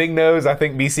that and Big Nose, I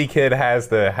think BC Kid has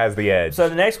the edge. So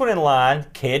the next one in line,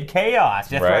 Kid Chaos.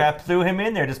 That's Right. why I threw him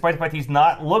in there, despite the fact he's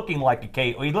not looking like a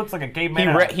cave. He looks like a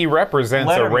caveman. he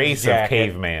represents a Letterman's race jacket.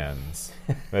 of cavemans.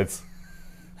 That's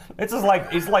It's just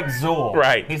like he's like Zool.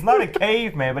 Right. He's not a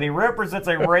caveman, but he represents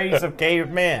a race of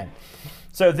cavemen.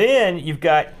 So then you've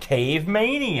got Cave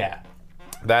Mania.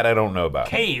 that I don't know about.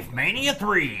 Cave Mania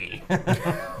 3.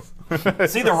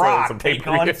 See The Rock take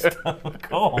on Stone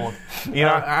Cold. You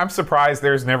know, I'm surprised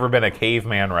there's never been a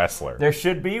caveman wrestler. There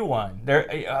should be one.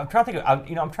 I'm trying to think.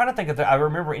 I'm trying to think if I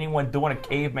remember anyone doing a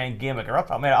caveman gimmick. Or I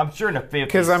thought, man, I'm sure in the 50s.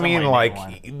 Because I mean, like,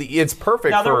 it's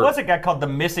perfect now for. there was a guy called the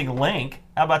Missing Link.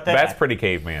 How about that? That's pretty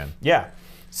caveman. Yeah.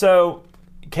 So,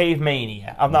 Cave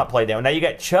Mania. I've not played that one. Now you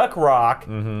got Chuck Rock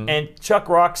and Chuck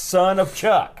Rock, Son of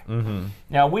Chuck.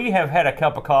 Now we have had a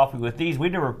cup of coffee with these. We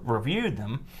never reviewed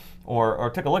them or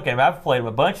took a look at them. I've played them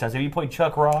a bunch of times. Have you played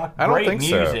Chuck Rock? I don't Great think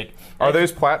music. so. Are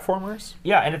those platformers?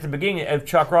 Yeah, and at the beginning of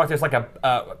Chuck Rock, there's like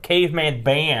a caveman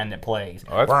band that plays.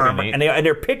 Oh, that's pretty neat. And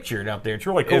they're pictured up there. It's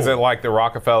really cool. Is it like the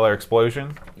Rockefeller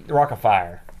explosion?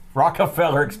 Rockefeller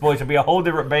Explosion. Be a whole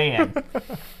different band.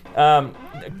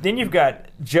 Then you've got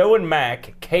Joe and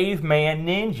Mac, Caveman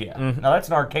Ninja. Now that's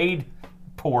an arcade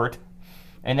port,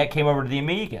 and that came over to the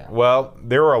Amiga. Well,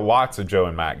 there are lots of Joe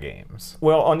and Mac games.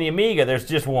 Well, on the Amiga, there's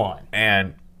just one.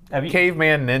 And Have you-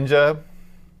 Caveman Ninja,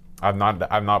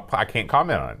 I can't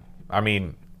comment on it. I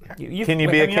mean, can you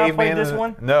be a have you not caveman? played this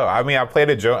one? No, I mean I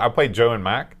played Joe and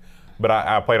Mac, but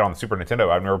I played on the Super Nintendo.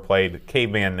 I've never played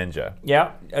Caveman Ninja.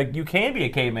 Yeah, you can be a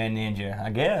caveman ninja, I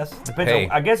guess. Depends. Hey.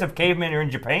 I guess if cavemen are in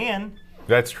Japan.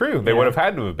 That's true. They would have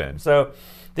had to have been. So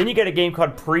then you got a game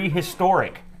called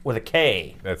Prehistoric with a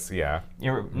K. That's yeah.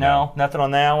 No, nothing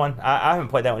on that one. I haven't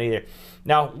played that one either.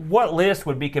 Now, what list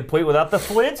would be complete without the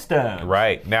Flintstones?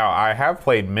 Right. Now, I have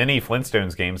played many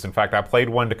Flintstones games. In fact, I played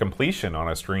one to completion on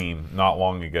a stream not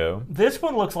long ago. This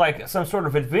one looks like some sort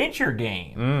of adventure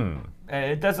game.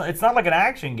 It doesn't. It's not like an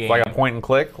action game. Like a point and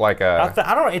click, like a.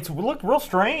 I don't know. It looked real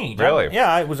strange. Really?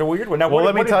 Yeah, it was a weird one. Now, Well,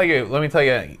 let me tell you.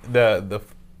 The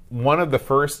one of the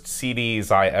first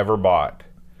CDs I ever bought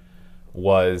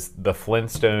was the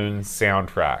Flintstones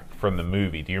soundtrack from the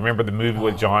movie. Do you remember the movie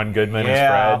with John Goodman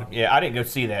as Fred? Yeah, I didn't go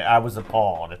see that. I was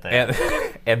appalled at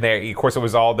that. And there, of course, it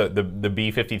was all the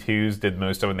B-52s did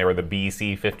most of them. They were the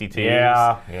BC-52s.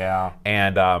 Yeah.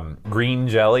 And Green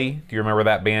Jelly. Do you remember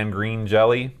that band, Green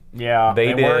Jelly? Yeah,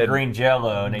 They were did- Green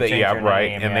Jello, and they changed their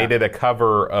name. And they did a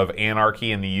cover of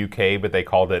Anarchy in the UK, but they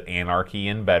called it Anarchy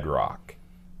in Bedrock.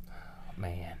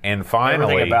 Man. And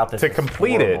finally, Everything about this to is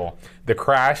complete horrible. it, the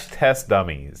Crash Test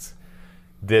Dummies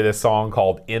did a song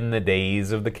called "In the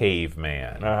Days of the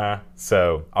Caveman."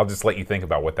 So I'll just let you think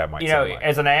about what that might You know, sound like.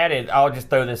 as an added, I'll just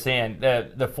throw this in.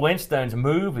 The Flintstones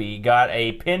movie got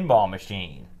a pinball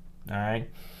machine. All right.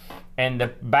 And the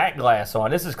back glass on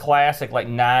this is classic like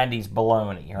 90s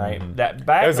baloney, right? That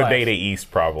back That was a glass, Data East,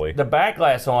 probably. the back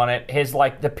glass on it has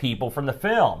like the people from the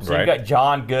film. So Right. you've got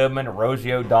John Goodman,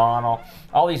 Rosie O'Donnell,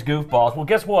 all these goofballs. Well,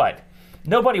 guess what?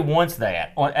 Nobody wants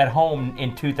that at home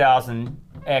in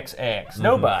 2000XX.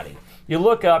 Nobody. You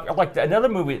look up like another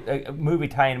movie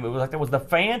tie-in movie like that was The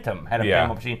Phantom had a Yeah.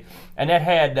 pinball machine, and that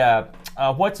had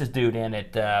what's his dude in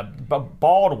it?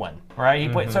 Baldwin, right? He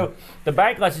played, so the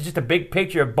back glass is just a big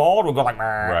picture of Baldwin going like,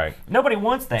 Right. Nobody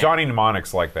wants that. Johnny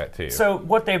Mnemonics like that too. So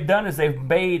what they've done is they've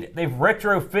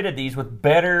retrofitted these with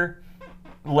better,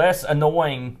 less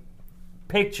annoying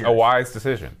pictures. A wise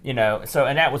decision. You know, so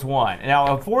and that was one.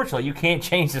 Now, unfortunately, you can't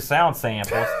change the sound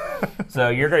samples, so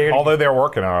you're Although they're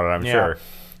working on it, I'm sure.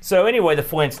 So anyway, the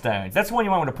Flintstones. That's one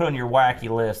you might want to put on your wacky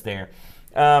list there.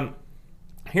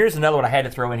 Here's another one I had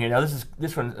to throw in here. Now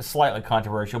this one is slightly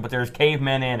controversial, but there's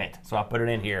cavemen in it, so I put it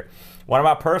in here. One of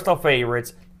my personal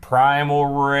favorites, Primal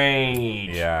Rage.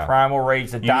 Yeah. Primal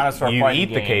Rage, the dinosaur you fighting eat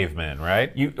game. the cavemen,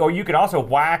 right? You can also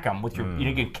whack them with your.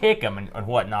 You can kick them and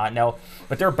whatnot. No,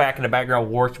 but they're back in the background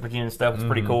worshiping you and stuff. It's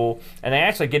pretty cool. And they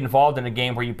actually get involved in a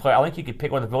game where you play. I think you could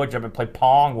pick one of the village up and play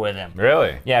Pong with them.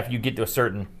 Really? Yeah, if you get to a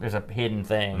certain, there's a hidden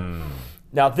thing.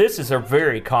 Now this is a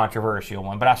very controversial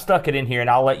one, but I stuck it in here and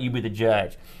I'll let you be the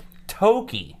judge.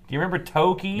 Toki. Do you remember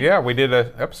Toki? Yeah, we did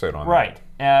an episode on that. Right.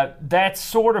 That's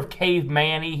sort of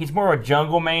caveman-y. He's more a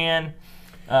jungle man.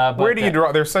 Where do you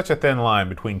draw? There's such a thin line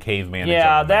between caveman and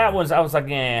jungle that man. was, I was like,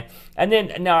 eh. And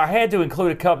then, now I had to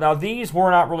include a couple. Now these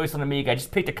were not released on Amiga. I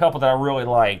just picked a couple that I really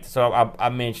liked, so I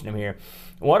mentioned them here.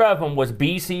 One of them was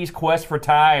BC's Quest for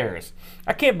Tires.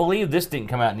 I can't believe this didn't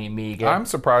come out in the Amiga. I'm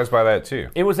surprised by that too.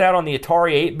 It was out on the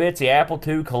Atari 8-bits, the Apple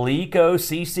II, Coleco,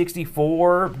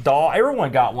 C64, DOS.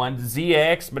 Everyone got one,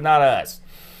 ZX, but not us.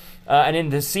 And then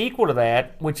the sequel to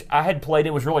that, which I had played,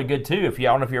 it was really good too. I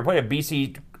don't know if you ever played it,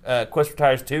 BC Quest for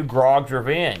Tires 2, Grog's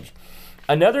Revenge.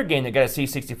 Another game that got a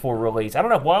C64 release. I don't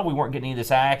know why we weren't getting any of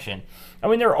this action. I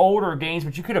mean, they're older games,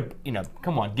 but you could have,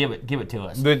 come on, give it to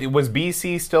us. Was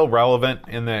BC still relevant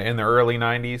in the early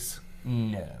 90s?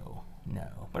 No.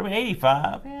 But I mean,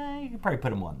 85, yeah, you could probably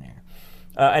put them on there.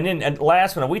 And then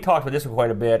last one, we talked about this one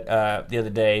quite a bit the other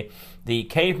day, the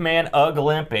Caveman Ugg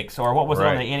Olympics, or what was it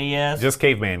on the NES? Just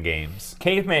caveman games.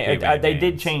 Caveman they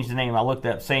did change the name. I looked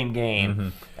up, same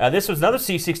game. This was another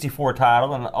C64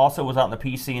 title, and also was out on the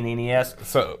PC and the NES.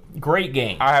 So great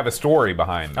game. I have a story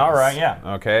behind this. All right, yeah.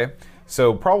 Okay,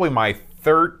 so probably my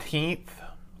 12th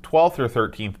or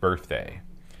 13th birthday.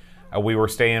 We were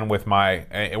staying with my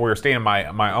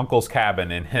uncle's cabin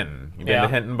in Hinton. You been to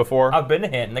Hinton before? I've been to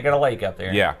Hinton. They got a lake up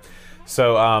there. Yeah.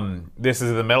 So this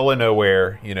is the middle of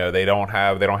nowhere. They don't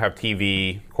have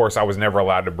TV. Of course, I was never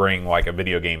allowed to bring like a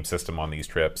video game system on these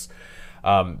trips.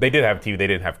 They did have TV. They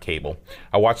didn't have cable.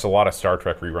 I watched a lot of Star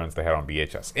Trek reruns they had on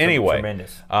VHS. Anyway,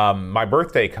 tremendous. My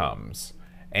birthday comes.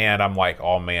 And I'm like,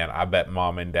 oh man, I bet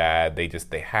mom and dad,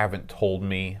 they haven't told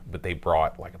me, but they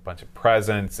brought like a bunch of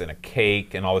presents and a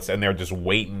cake and all this, and they're just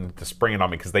waiting to spring it on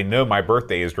me because they know my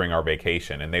birthday is during our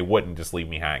vacation and they wouldn't just leave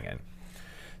me hanging.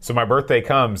 So my birthday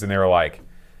comes and they're like,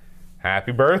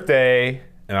 happy birthday.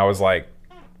 And I was like,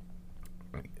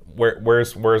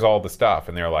 where's all the stuff?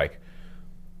 And they're like,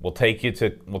 we'll take you to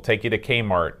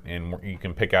Kmart and you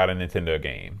can pick out a Nintendo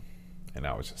game. And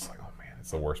I was just like, it's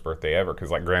the worst birthday ever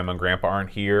because like grandma and grandpa aren't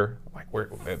here. Like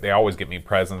they always get me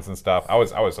presents and stuff. I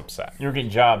was upset. You were getting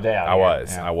jobbed out.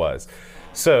 I was.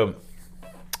 So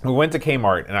we went to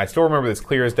Kmart and I still remember this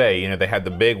clear as day. They had the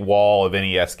big wall of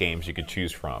NES games you could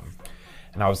choose from.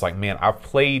 And I was like, man, I've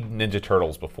played Ninja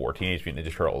Turtles before, Teenage Mutant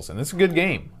Ninja Turtles, and this is a good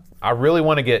game. I really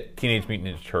want to get Teenage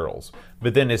Mutant Ninja Turtles.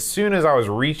 But then as soon as I was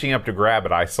reaching up to grab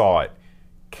it, I saw it.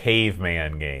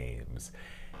 Caveman games.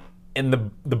 And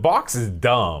the box is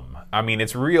dumb. I mean,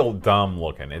 it's real dumb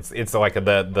looking. It's like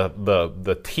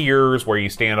the tiers where you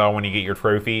stand on when you get your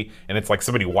trophy, and it's like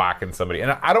somebody whacking somebody.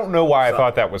 And I don't know why I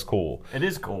thought that was cool. It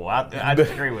is cool. I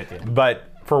disagree with you.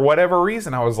 But for whatever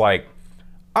reason, I was like,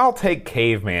 I'll take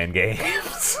caveman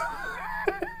games.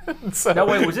 So, no,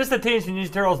 wait, was this the Teenage Mutant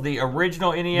Ninja Turtles, the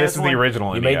original NES This is the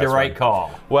original You NES made the right one.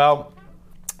 call. Well,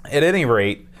 at any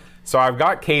rate, so I've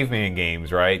got caveman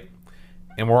games, right?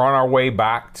 And we're on our way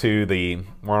back to the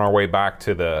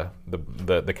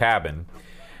cabin,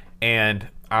 and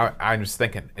I'm just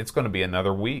thinking it's going to be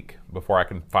another week before I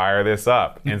can fire this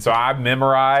up. And so I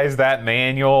memorized that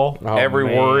manual, every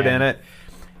word in it.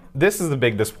 This is the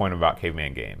big disappointment about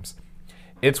caveman games.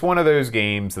 It's one of those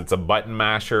games that's a button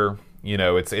masher.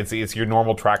 It's your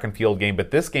normal track and field game,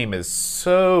 but this game is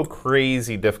so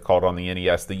crazy difficult on the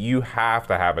NES that you have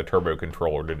to have a turbo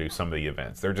controller to do some of the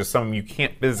events. There's just some you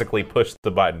can't physically push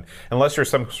the button unless you're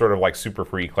some sort of like super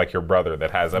freak like your brother that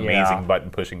has amazing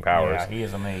button pushing powers. Yeah, he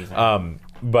is amazing.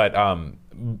 But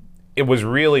it was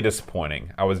really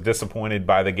disappointing. I was disappointed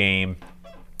by the game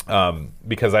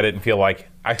because I didn't feel like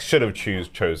I should have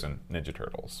chosen Ninja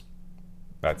Turtles.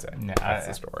 That's it. That's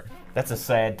the story. That's a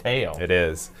sad tale. It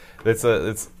is.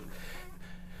 It's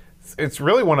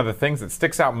really one of the things that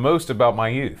sticks out most about my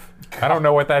youth. I don't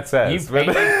know what that says. You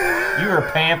were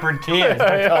a pampered kid, is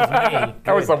what it tells me.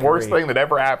 That was the worst thing that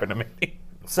ever happened to me.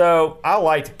 So I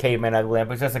liked Caveman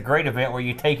Olympics. That's a great event where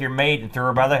you take your mate and throw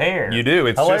her by the hair. You do.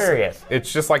 It's hilarious.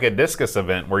 It's just like a discus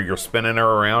event where you're spinning her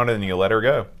around and you let her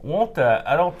go.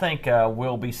 I don't think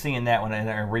we'll be seeing that one in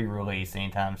a re-release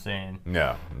anytime soon.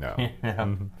 No.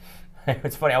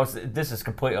 It's funny. This is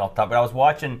completely off topic, but I was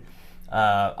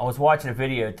watching a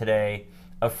video today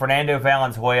of Fernando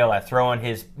Valenzuela throwing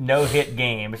his no-hit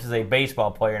game. This is a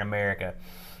baseball player in America.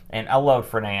 And I love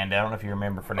Fernando. I don't know if you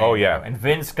remember Fernando. Oh, yeah. And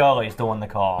Vin Scully's doing the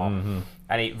call. And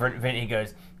he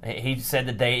goes, he said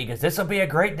the day, he goes, this will be a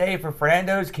great day for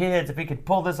Fernando's kids if he could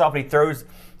pull this off. And he throws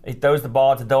the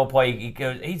ball to double play. He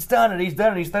goes, he's done it. He's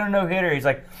done a no-hitter. He's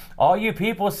like, all you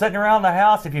people sitting around the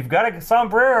house, if you've got a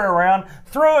sombrero around,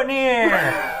 throw it in.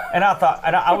 And I thought,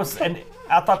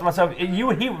 I thought to myself,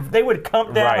 they would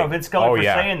come down on Vin Scully for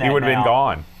saying that. He would have been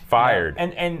gone. Fired.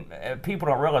 And people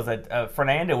don't realize that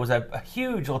Fernando was a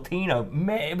huge Latino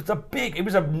man. It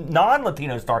was a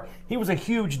non-Latino star. He was a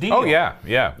huge deal. Oh yeah.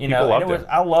 People loved him.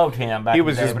 I loved him. He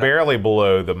was just barely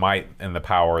below the might and the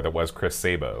power that was Chris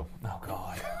Sabo. Oh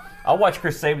God, I watched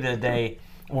Chris Sabo the other day.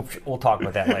 We'll talk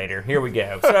about that later. Here we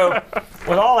go. So,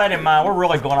 with all that in mind, we're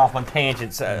really going off on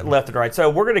tangents left and right. So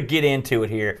we're going to get into it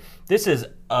here. This is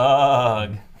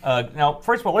UGG. Now,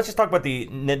 first of all, let's just talk about the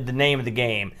name of the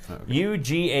game.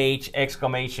 UGH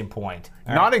exclamation point.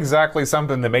 Not exactly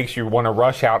something that makes you want to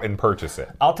rush out and purchase it.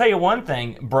 I'll tell you one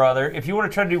thing, brother. If you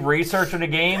want to try to do research on the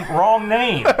game, wrong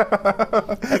name.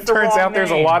 Turns out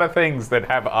there's a lot of things that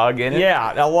have UGG in it.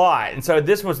 Yeah, a lot. And so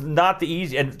this was not the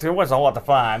easy, and there wasn't a lot to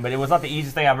find, but it was not the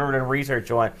easiest thing I've ever done research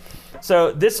on.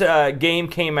 So this game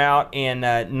came out in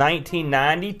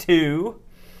 1992.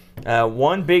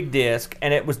 One big disc,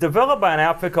 and it was developed by an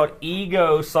outfit called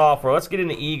Ego Software. Let's get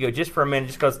into Ego just for a minute,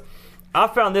 just because I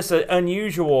found this an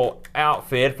unusual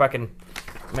outfit. If I can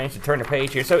manage to turn the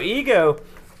page here. So Ego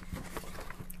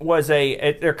was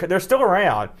they're still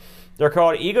around. They're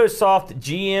called EgoSoft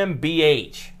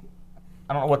GmbH.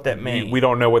 I don't know what that means. We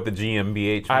don't know what the GmbH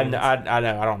means. I know. I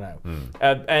don't know.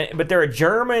 But they're a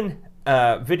German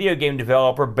video game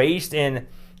developer based in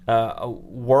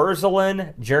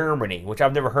Würselen, Germany, which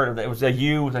I've never heard of. It was a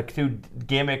U with a two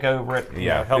gimmick over it.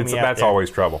 Yeah, help me out that's there. always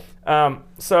trouble.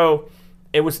 So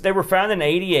they were founded in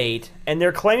 '88, and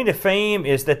their claim to fame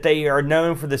is that they are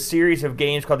known for the series of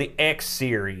games called the X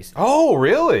series. Oh,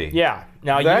 really? Yeah.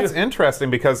 Now that's interesting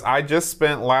because I just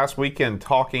spent last weekend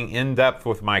talking in depth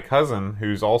with my cousin,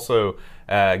 who's also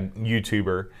a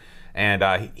YouTuber,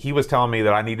 and he was telling me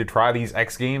that I need to try these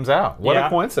X games out. What a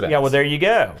coincidence! Yeah. Well, there you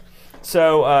go.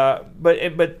 So,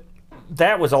 but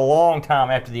that was a long time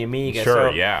after the Amiga.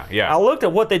 Sure, so yeah. I looked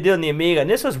at what they did on the Amiga, and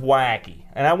this was wacky.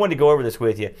 And I wanted to go over this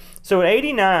with you. So in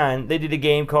 '89, they did a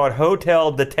game called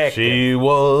Hotel Detective. She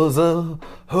was a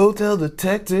hotel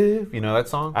detective. You know that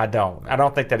song? I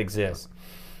don't think that exists.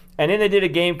 And then they did a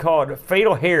game called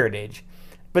Fatal Heritage.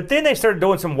 But then they started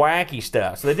doing some wacky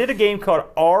stuff. So they did a game called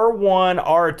R1,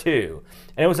 R2.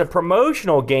 And it was a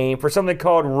promotional game for something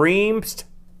called Reemsma.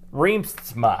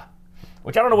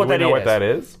 Which I don't know what that is. Do we know what that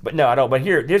is? But no, I don't. But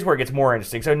here's where it gets more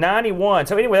interesting. So '91.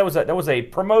 So anyway, that was a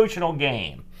promotional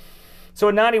game. So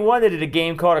in '91, they did a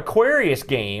game called Aquarius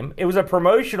Game. It was a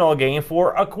promotional game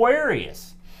for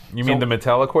Aquarius. You mean the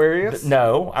Mattel Aquarius?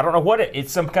 No, I don't know what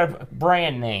it's some kind of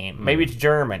brand name. Maybe it's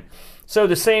German. So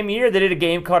the same year, they did a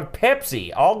game called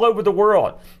Pepsi all over the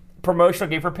world. Promotional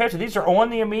game for Pepsi. These are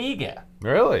on the Amiga.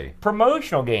 Really?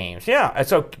 Promotional games, yeah. And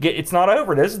so it's not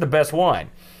over. This is the best one.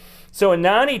 So in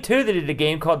 '92, they did a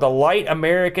game called the Light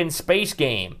American Space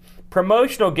Game.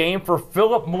 Promotional game for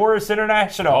Philip Morris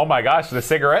International. Oh my gosh, the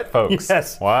cigarette folks.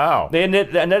 Yes. Wow.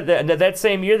 That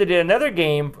same year, they did another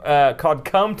game called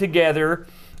Come Together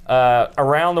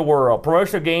Around the World.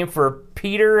 Promotional game for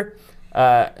Peter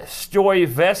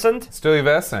Stuyvesant.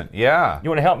 Stuyvesant, yeah. You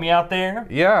want to help me out there?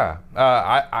 Yeah.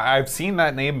 I've seen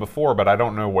that name before, but I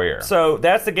don't know where. So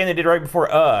that's the game they did right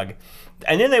before UGG.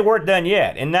 And then they weren't done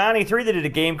yet. In '93, they did a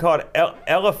game called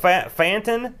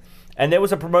Elephanton, and that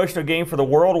was a promotional game for the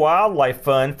World Wildlife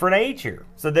Fund for Nature.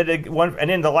 So they did one,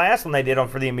 and then the last one they did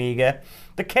for the Amiga,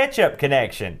 the Ketchup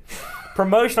Connection,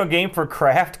 promotional game for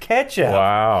Kraft Ketchup.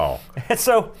 Wow. And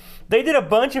so they did a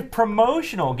bunch of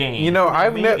promotional games. You know,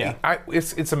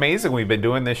 it's amazing. We've been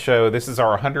doing this show. This is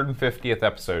our 150th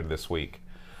episode this week.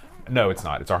 No, it's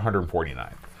not. It's our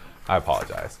 149th. I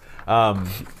apologize. But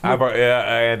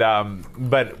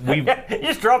we you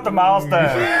just dropped the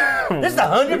milestone. This is the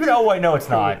 100th. Oh wait, no, it's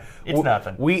not. It's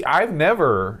nothing. I've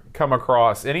never come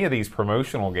across any of these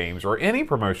promotional games or any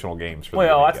promotional games for the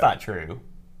Well, Amiga. that's not true.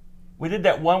 We did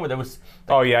that one where there was.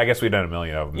 Oh yeah, I guess we've done a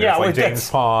million of them. Yeah, There's like we did. James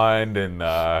Pond and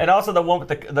And also the one with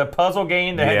the puzzle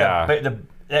game that had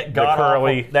that the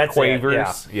curly that's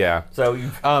quavers. It, yeah. So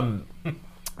you.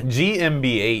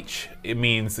 GmbH, it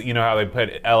means, you know how they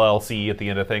put LLC at the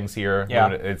end of things here?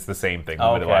 Yeah. It's the same thing,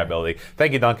 limited liability.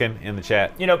 Thank you, Duncan, in the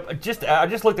chat. You know, I just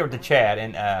looked over at the chat,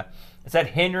 and it said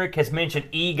Henrik has mentioned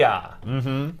EGA.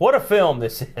 Mm-hmm. What a film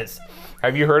this is.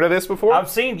 Have you heard of this before? I've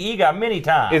seen EGA many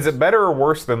times. Is it better or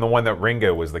worse than the one that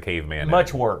Ringo was the caveman in?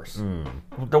 Much worse.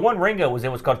 The one Ringo was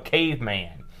in was called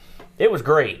Caveman. It was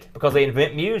great because they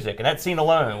invent music, and that scene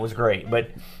alone was great.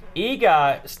 But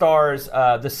EGOT stars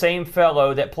the same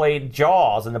fellow that played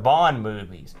Jaws in the Bond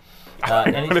movies.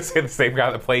 I'm going to say the same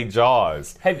guy that played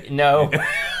Jaws. No.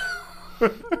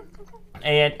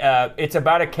 And it's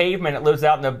about a caveman that lives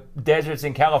out in the deserts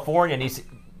in California, and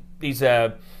he's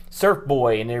a surf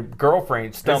boy and their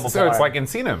girlfriend stumble. So it's like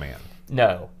Encino Man.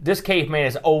 No. This caveman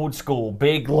is old school,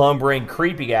 big, lumbering,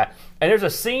 creepy guy. And there's a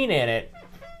scene in it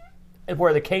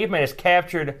where the caveman has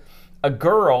captured a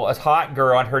girl, a hot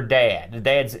girl, and her dad. The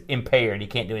dad's impaired. He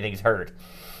can't do anything. He's hurt.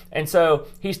 And so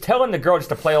he's telling the girl just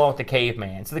to play along with the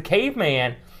caveman. So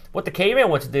what the caveman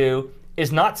wants to do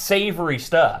is not savory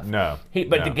stuff. No.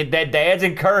 That dad's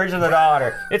encouraging the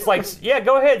daughter. It's like, yeah,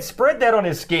 go ahead, spread that on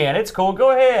his skin. It's cool.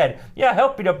 Go ahead. Yeah,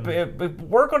 help you to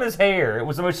work on his hair. It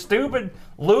was the most stupid,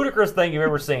 ludicrous thing you've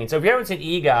ever seen. So if you haven't seen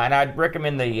EGOT, and I'd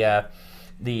recommend the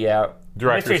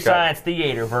Mystery Science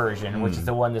Theater version, which is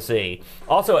the one to see.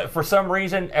 Also, for some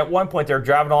reason, at one point they're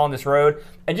driving along this road,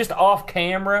 and just off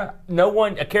camera,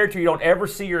 a character you don't ever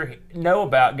see or know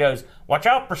about goes, "Watch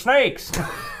out for snakes."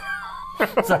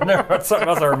 So that's something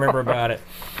else I remember about it.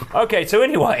 Okay, so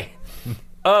anyway,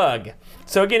 UGG.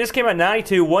 So again, this came out in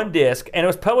 '92, one disc, and it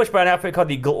was published by an outfit called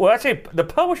the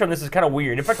publisher on this is kind of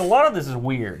weird. In fact, a lot of this is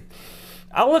weird.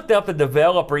 I looked up the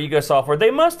developer, Ego Software.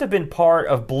 They must have been part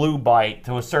of Blue Byte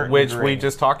to a certain degree. Which we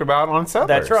just talked about on Settlers.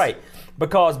 That's right.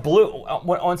 Because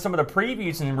on some of the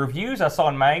previews and reviews I saw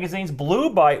in magazines, Blue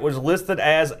Byte was listed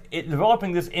as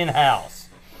developing this in-house.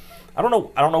 I don't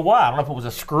know why. I don't know if it was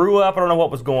a screw-up. I don't know what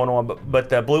was going on, but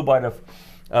Blue Byte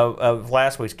of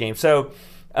last week's game. So,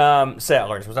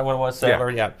 Settlers. Was that what it was?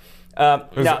 Settlers? Yeah.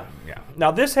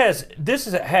 Now this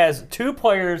has 2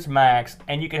 players max,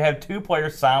 and you can have 2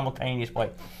 players simultaneous play.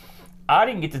 I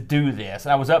didn't get to do this,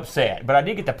 and I was upset, but I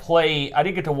did get to play. I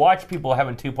did get to watch people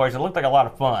having 2 players. It looked like a lot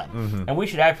of fun, and we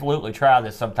should absolutely try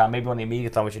this sometime. Maybe on the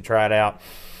Amiga, we should try it out.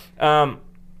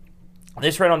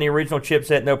 This ran on the original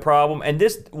chipset, no problem. And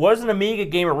this was an Amiga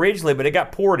game originally, but it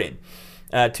got ported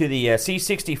to the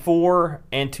C64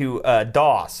 and to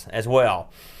DOS as well.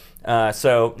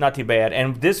 So not too bad.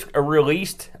 And this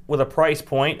released with a price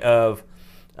point of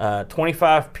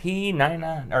 25p,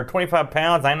 99 or 25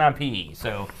 pounds, 99p.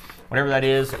 So whatever that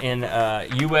is in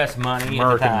U.S. money.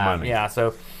 American at the time. money. Yeah.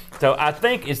 So I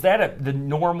think is that the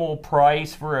normal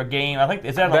price for a game? I think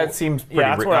that seems pretty.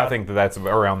 Yeah, I think that's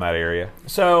around that area.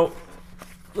 So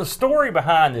the story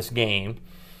behind this game,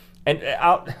 and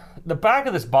the back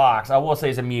of this box, I will say,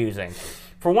 is amusing.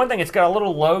 For one thing, it's got a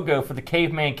little logo for the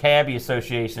Caveman Cabbie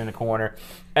Association in the corner.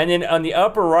 And then on the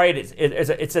upper right,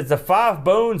 it says the 5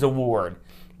 Bones Award,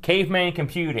 Caveman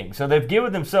Computing. So they've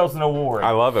given themselves an award. I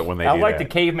love it when they do that. I like the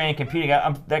Caveman Computing.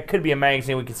 That could be a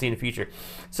magazine we could see in the future.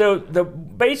 So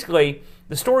basically,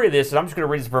 the story of this, and I'm just going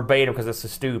to read this verbatim because it's so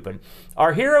stupid.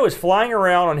 Our hero is flying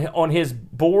around on his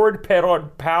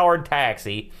board-powered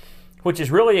taxi, which is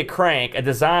really a crank, a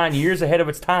design years ahead of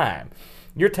its time.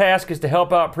 Your task is to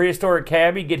help out prehistoric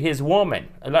cabbie get his woman.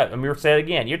 Let me say it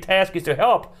again. Your task is to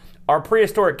help our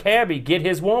prehistoric cabbie get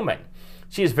his woman.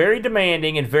 She is very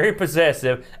demanding and very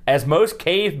possessive, as most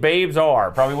cave babes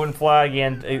are. Probably wouldn't fly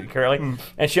again, Curly.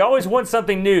 And she always wants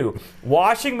something new.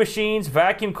 Washing machines,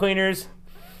 vacuum cleaners,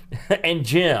 and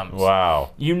gyms.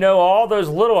 Wow. You know, all those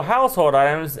little household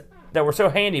items that were so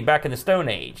handy back in the Stone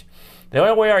Age. The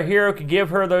only way our hero could give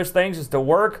her those things is to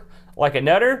work like a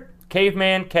nutter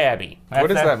caveman cabbie. What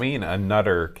does that mean, a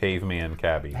nutter caveman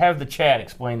cabbie? Have the chat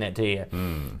explain that to you.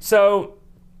 So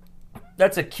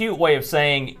that's a cute way of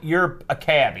saying you're a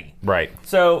cabbie. Right.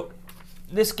 So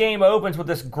this game opens with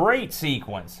this great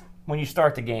sequence when you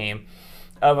start the game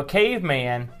of a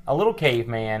caveman, a little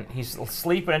caveman. He's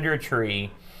sleeping under a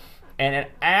tree, and an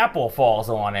apple falls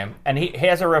on him, and he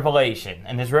has a revelation.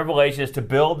 And his revelation is to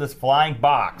build this flying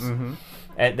box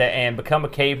and become a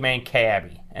caveman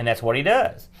cabbie. And that's what he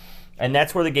does. And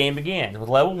that's where the game begins, with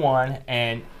level 1,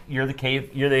 and you're the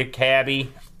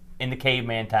cabbie in the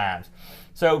caveman times.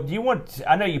 So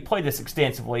I know you played this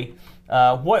extensively.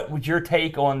 What would your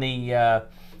take on the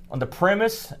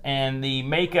premise and the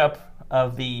makeup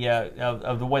of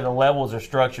the way the levels are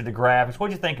structured, the graphics? What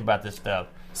did you think about this stuff?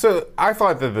 So I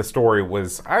thought that the story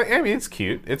was, I mean, it's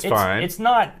cute. It's fine. It's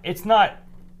not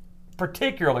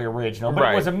particularly original, but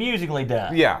Right. it was amusingly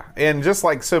done. Yeah, and just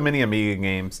like so many Amiga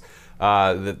games,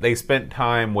 they spent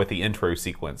time with the intro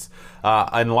sequence.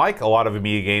 Unlike a lot of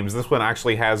Amiga games, this one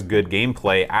actually has good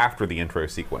gameplay after the intro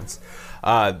sequence.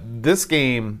 This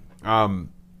game,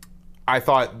 I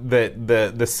thought that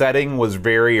the setting was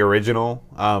very original.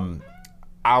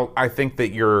 I think that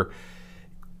your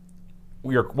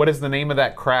what is the name of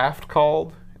that craft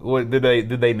called? What, did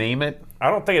they name it? I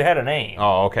don't think it had a name.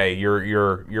 Oh, okay.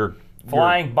 Your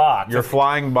Flying box. Your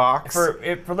flying box.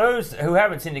 For those who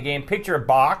haven't seen the game, picture a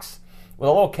box with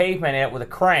a little caveman in it with a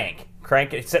crank.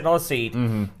 Crank it sitting on a seat,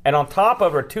 and on top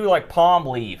of it are two like palm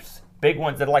leaves, big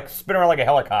ones that like spin around like a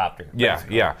helicopter.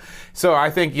 Basically. Yeah. So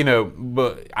I think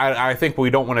but I think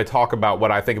we don't want to talk about what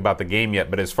I think about the game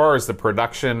yet. But as far as the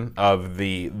production of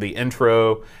the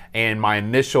intro and my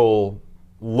initial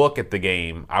look at the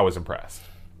game, I was impressed.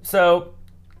 So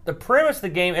the premise of the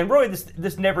game, and really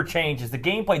this never changes. The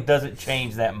gameplay doesn't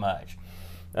change that much,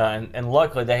 and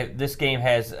luckily this game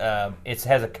has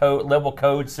has a level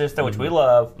code system, which we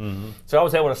love. So I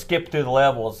was able to skip through the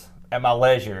levels at my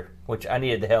leisure, which I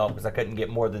needed the help because I couldn't get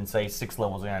more than say 6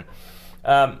 levels in.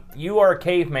 You are a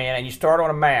caveman, and you start on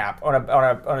a map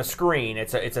on a screen.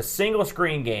 It's a single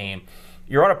screen game.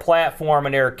 You're on a platform,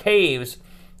 and there are caves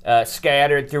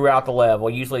scattered throughout the level,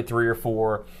 usually 3 or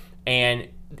 4, and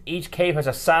each cave has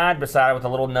a sign beside it with a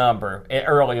little number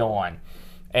early on,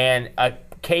 and a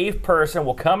cave person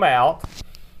will come out,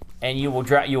 and you will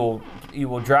drive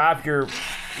your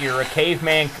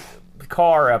caveman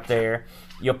car up there.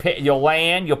 You'll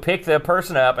land. You'll pick the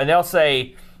person up, and they'll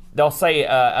say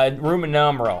a Roman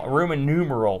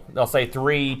numeral. They'll say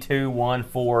 3, 2, 1,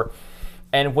 4,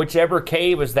 and whichever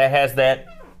cave has that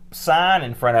sign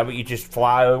in front of it, you just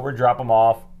fly over, drop them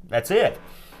off. That's it.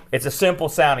 It's a simple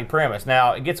sounding premise.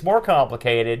 Now it gets more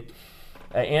complicated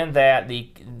in that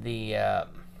the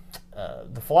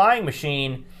flying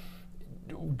machine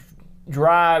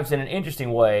drives in an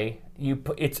interesting way.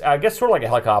 It's I guess sort of like a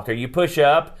helicopter. You push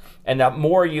up, and the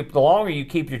longer you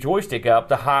keep your joystick up,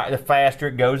 the faster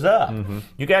it goes up.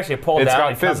 You can actually pull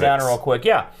down and come down real quick.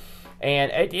 Yeah,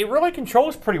 and it really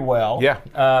controls pretty well. Yeah,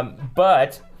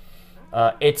 but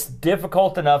it's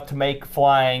difficult enough to make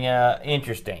flying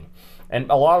interesting. And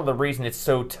a lot of the reason it's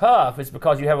so tough is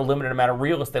because you have a limited amount of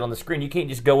real estate on the screen. You can't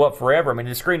just go up forever. I mean,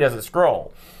 the screen doesn't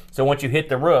scroll. So once you hit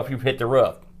the roof, you've hit the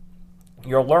roof.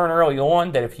 You'll learn early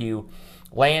on that if you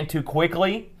land too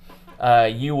quickly,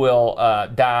 you will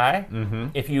die.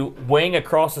 If you wing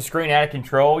across the screen out of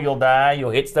control, you'll die.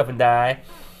 You'll hit stuff and die.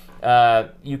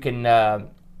 You can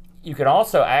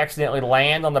also accidentally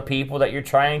land on the people that you're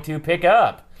trying to pick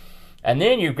up. And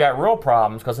then you've got real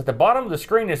problems because at the bottom of the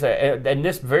screen and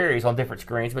this varies on different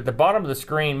screens, but the bottom of the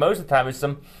screen most of the time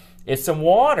is some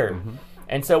water.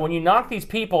 And so when you knock these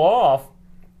people off,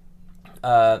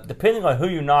 depending on who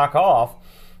you knock off,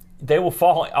 they will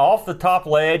fall off the top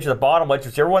ledge, the bottom ledge,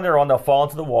 whichever one they're on, they'll fall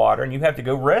into the water, and you have to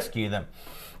go rescue them.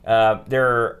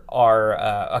 There are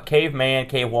a caveman,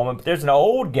 cavewoman, but there's an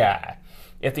old guy.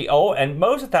 And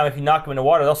most of the time, if you knock them in the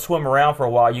water, they'll swim around for a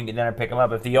while. You can get down and pick them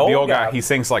up. If the old guy, he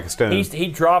sinks like a stone. He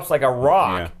drops like a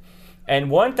rock. Yeah.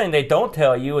 And one thing they don't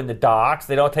tell you in the docs,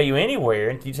 they don't tell you anywhere,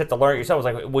 and you just have to learn it yourself.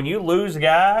 It's like when you lose a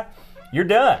guy, you're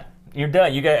done. You're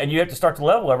done. You have to start the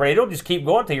level over. It'll just keep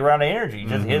going until you run out of energy.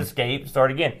 Just hit escape, start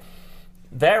again.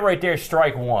 That right there is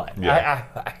strike one. Yeah.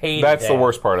 I hate That's that. the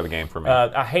worst part of the game for me.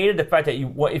 I hated the fact that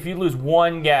if you lose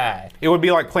one guy, it would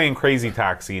be like playing Crazy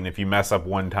Taxi, and if you mess up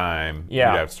one time, you'd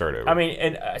have to start over. I mean,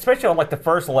 and especially on like the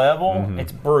first level,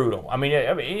 it's brutal. I mean,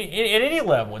 at any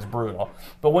level, it's brutal.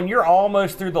 But when you're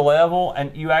almost through the level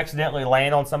and you accidentally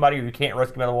land on somebody or you can't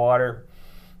rescue them out of the water,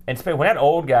 and when that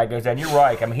old guy goes down, you're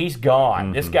right. I mean, he's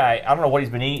gone. This guy, I don't know what he's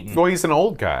been eating. Well, he's an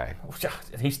old guy.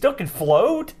 He still can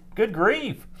float. Good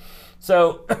grief.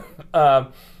 So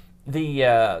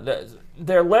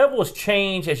their levels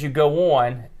change as you go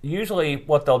on. Usually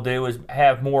what they'll do is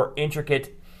have more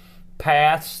intricate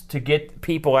paths to get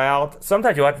people out.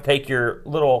 Sometimes you'll have to take your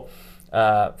little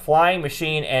flying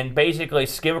machine and basically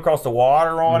skim across the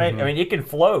water on it. I mean, it can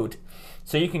float.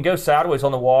 So you can go sideways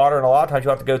on the water, and a lot of times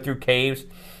you'll have to go through caves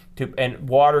and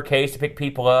water caves to pick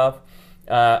people up.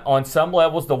 On some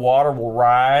levels, the water will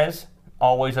rise,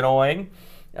 always annoying.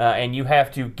 And you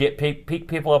have to pick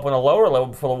people up on a lower level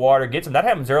before the water gets them. That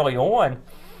happens early on,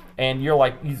 and you're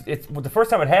like, the first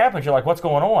time it happens, you're like, what's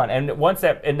going on? And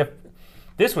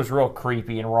this was real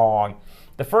creepy and wrong.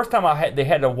 The first time they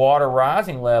had the water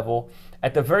rising level,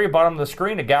 at the very bottom of the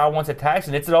screen, a guy wants a taxi,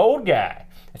 and it's an old guy.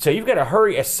 So you've got to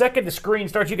hurry. A second the screen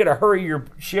starts, you got to hurry your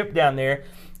ship down there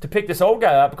to pick this old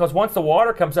guy up, because once the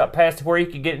water comes up past where he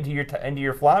can get into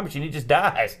your flying machine, he just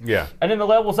dies. Yeah. And then the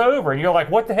level's over, and you're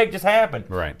like, what the heck just happened?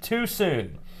 Right. Too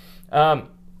soon.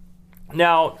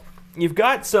 Now, you've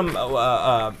got some,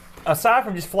 aside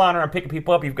from just flying around picking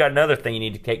people up, you've got another thing you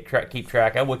need to keep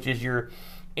track of, which is your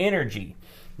energy.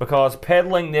 Because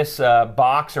pedaling this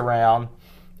box around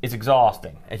is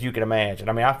exhausting, as you can imagine.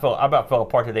 I mean, I about fell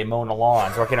apart today mowing the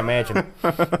lawn, so I can imagine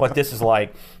what this is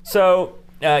like. So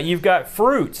you've got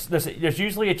fruits. There's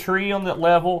usually a tree on that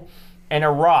level and a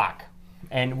rock.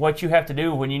 And what you have to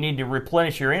do when you need to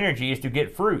replenish your energy is to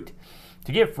get fruit.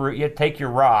 To get fruit, you have to take your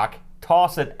rock,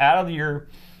 toss it out of your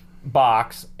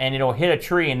box, and it'll hit a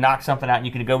tree and knock something out, and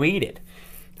you can go eat it.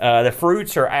 The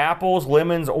fruits are apples,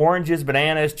 lemons, oranges,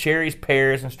 bananas, cherries,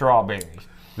 pears, and strawberries.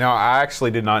 Now, I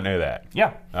actually did not know that.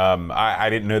 Yeah. I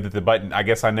didn't know that the button, I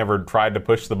guess I never tried to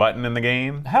push the button in the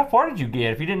game. How far did you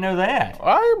get if you didn't know that?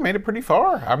 I made it pretty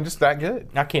far. I'm just that good.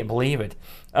 I can't believe it.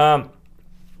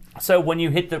 So when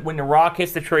the rock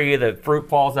hits the tree, the fruit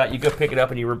falls out, you go pick it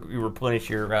up and you replenish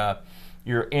your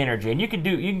energy. And you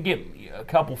can get a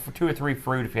couple for 2 or 3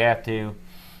 fruit if you have to.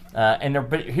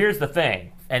 But here's the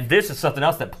thing, and this is something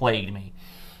else that plagued me.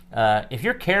 If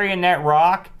you're carrying that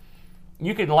rock,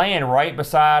 you can land right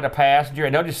beside a passenger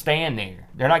and they'll just stand there.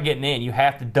 They're not getting in. You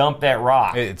have to dump that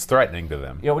rock. It's threatening to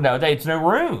them. It's no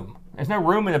room. There's no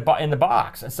room in the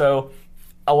box. And so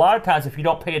a lot of times if you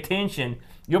don't pay attention,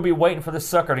 you'll be waiting for the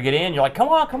sucker to get in. You're like, come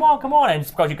on, come on, come on. And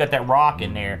it's because you got that rock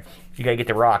in there. You got to get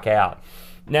the rock out.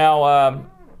 Now,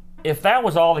 if that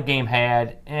was all the game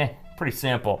had, pretty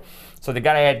simple. So they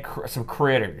got to add some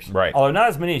critters. Right. Although not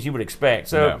as many as you would expect.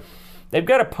 So No. they've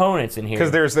got opponents in here.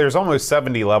 Because there's almost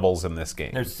 70 levels in this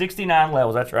game. There's 69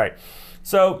 levels, that's right.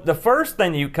 So the first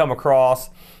thing you come across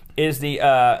is the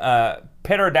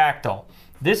pterodactyl.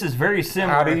 This is very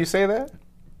similar. How do you say that?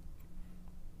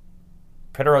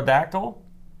 Pterodactyl?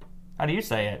 How do you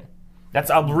say it?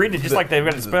 I'm reading it just like they've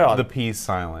got it spelled. The P's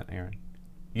silent, Aaron.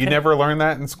 You never learned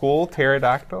that in school?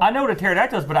 Pterodactyl? I know what a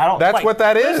pterodactyl is, but I don't. That's what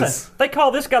that is. Listen, they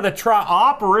call this guy the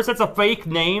Trioporus. That's a fake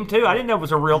name too. I didn't know if it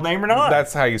was a real name or not.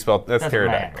 That's how you spell it. That's Doesn't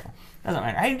pterodactyl. matter. Doesn't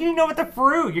matter. Hey, you know about the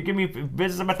fruit? You're giving me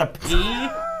business about the P.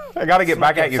 I got to get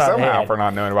back at you upside the somehow head. for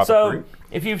not knowing about the So fruit.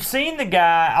 if you've seen the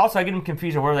guy, also I get him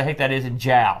confused with where the heck that is in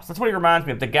Joust. That's what he reminds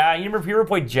me of. The guy. You ever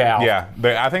played Joust? Yeah,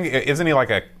 but I think, isn't he like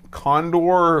a condor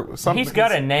or something? He's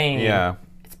got a name. Yeah.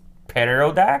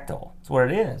 Pterodactyl. That's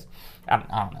what it is. I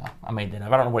don't know. I made that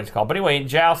up. I don't know what it's called. But anyway, in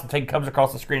Joust, the thing comes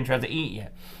across the screen and tries to eat you.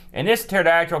 And this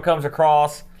pterodactyl comes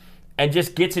across and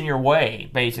just gets in your way,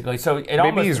 basically. So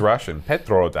Maybe he's Russian.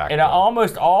 Pterodactyl. It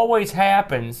almost always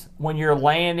happens when you're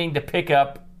landing to pick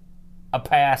up a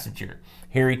passenger.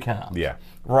 Here he comes. Yeah.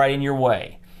 Right in your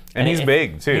way. And he's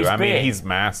big, too. He's I mean, big. he's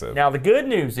massive. Now, the good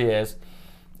news is,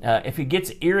 if he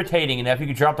gets irritating enough, you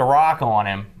can drop the rock on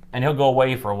him, and he'll go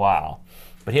away for a while.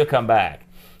 But he'll come back.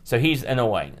 So he's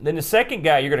annoying. Then the second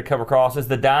guy you're going to come across is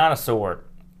the dinosaur.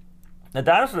 The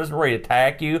dinosaur doesn't really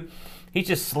attack you. He's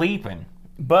just sleeping.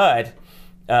 But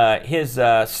his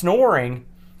snoring,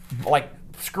 like,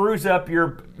 screws up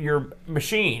your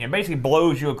machine. It basically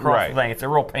blows you across the thing. It's a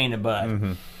real pain in the butt.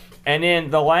 Mm-hmm. And then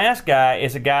the last guy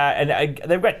is a guy, and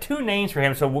they've got 2 names for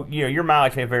him, so your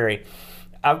mileage may vary.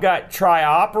 I've got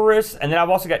Trioporus, and then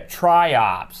I've also got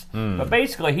Triops. But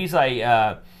basically, he's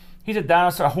a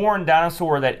dinosaur, a horned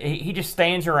dinosaur that he just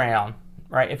stands around,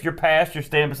 right? If you're past, you're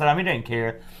standing beside him, he doesn't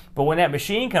care. But when that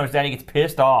machine comes down, he gets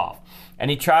pissed off,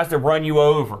 and he tries to run you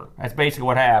over. That's basically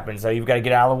what happens. So you've got to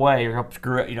get out of the way, or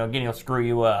he'll screw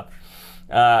you up.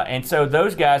 And so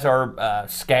those guys are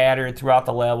scattered throughout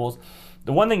the levels.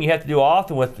 The one thing you have to do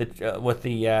often with the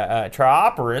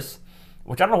Trioporus,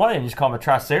 which I don't know why they didn't just call him a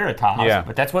Triceratops,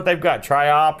 but that's what they've got,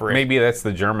 Trioporus. Maybe that's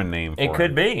the German name for It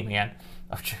could be, man.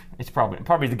 It's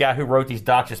probably the guy who wrote these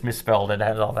docs just misspelled it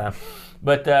all the time.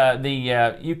 But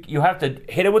you have to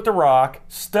hit him with the rock,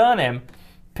 stun him,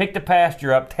 pick the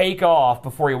passenger up, take off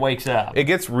before he wakes up. It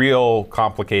gets real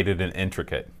complicated and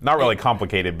intricate. Not really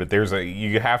complicated, but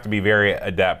you have to be very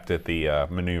adept at the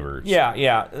maneuvers.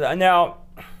 Yeah. Now,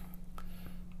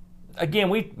 again,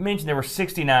 we mentioned there were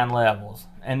 69 levels,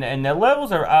 and the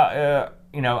levels are,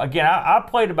 again, I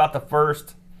played about the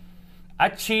first. I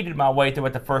cheated my way through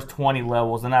the first 20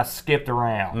 levels, and I skipped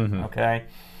around. Okay,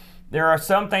 there are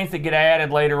some things that get added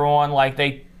later on,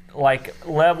 like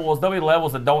levels. There'll be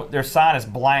levels that their sign is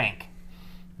blank,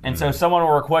 and so someone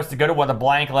will request to go to one of the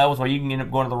blank levels where you can end up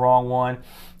going to the wrong one.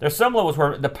 There's some levels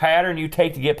where the pattern you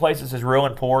take to get places is real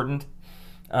important.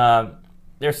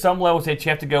 There's some levels that you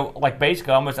have to go,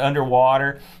 basically almost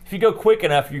underwater. If you go quick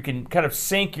enough, you can kind of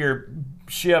sink your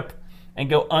ship and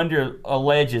go under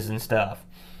ledges and stuff.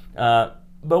 But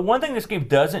one thing this game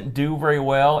doesn't do very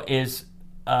well is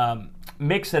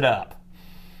mix it up.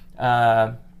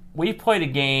 We've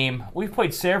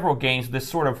played several games with this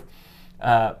sort of,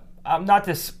 not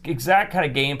this exact kind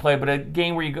of gameplay, but a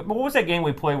game where what was that game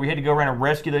we played where you had to go around and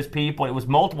rescue those people? It was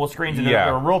multiple screens and they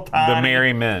were real tiny. The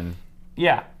Merry Men.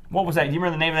 Yeah. What was that? Do you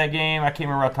remember the name of that game? I can't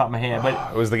remember off the top of my head.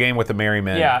 But it was the game with the Merry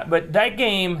Men. Yeah, but that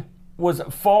game was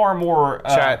far more...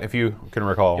 Chat, if you can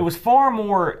recall. It was far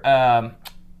more... there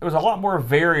was a lot more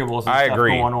variables and stuff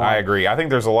going on. I agree. I think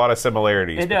there's a lot of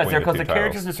similarities. It does, because the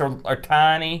characters just are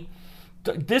tiny.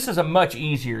 This is a much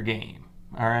easier game.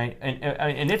 All right,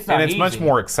 and it's not. And it's easy. much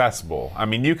more accessible. I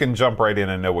mean, you can jump right in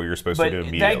and know what you're supposed to do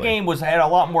immediately. That game had a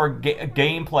lot more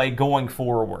gameplay going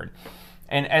forward.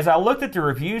 And as I looked at the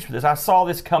reviews for this, I saw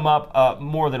this come up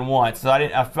more than once. So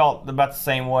I felt about the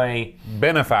same way.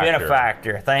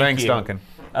 Benefactor. Thanks, you. Duncan.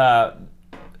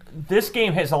 This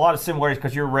game has a lot of similarities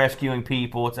because you're rescuing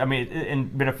people. In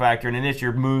Benefactor, and in this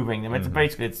you're moving them. It's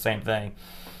basically the same thing.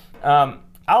 I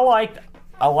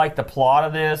like the plot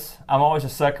of this. I'm always a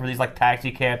sucker for these like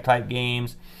taxi cab type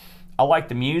games. I like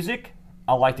the music.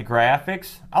 I like the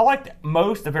graphics. I liked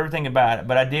most of everything about it.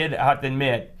 But I have to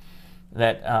admit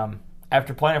that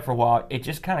after playing it for a while, it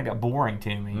just kind of got boring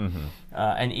to me.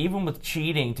 And even with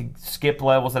cheating to skip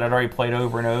levels that I'd already played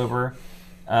over and over,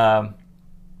 I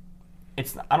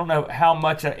don't know how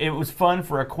much it was fun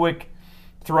for a quick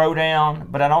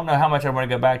throwdown, but I don't know how much I want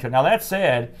to go back to it. Now that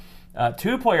said,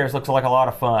 2 players looks like a lot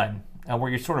of fun. Where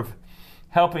you're sort of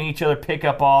helping each other pick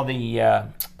up all the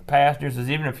passengers. There's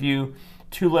even a few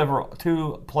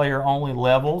 2-player only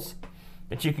levels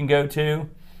that you can go to.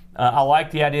 I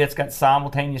like the idea it's got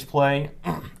simultaneous play.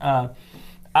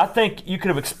 I think you could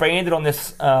have expanded on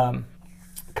this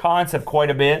concept quite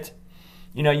a bit.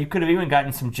 You could have even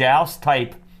gotten some joust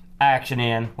type action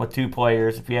in with 2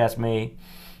 players, if you ask me,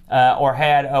 or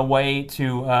had a way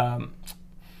to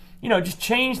just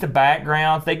change the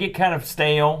backgrounds. They get kind of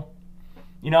stale.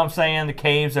 You know what I'm saying? The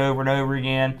caves over and over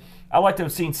again. I'd like to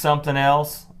have seen something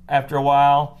else after a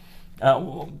while.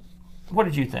 What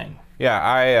did you think?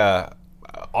 Yeah,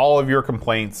 all of your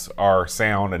complaints are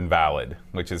sound and valid,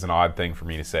 which is an odd thing for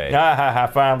me to say.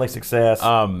 Finally success.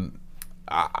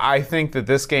 I think that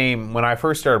this game, when I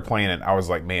first started playing it, I was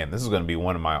like, man, this is going to be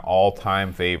one of my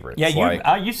all-time favorites.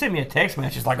 Yeah, you sent me a text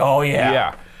message like, oh, yeah.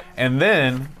 Yeah. And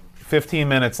then 15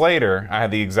 minutes later, I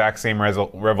had the exact same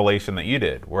revelation that you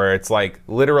did, where it's like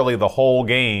literally the whole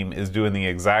game is doing the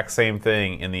exact same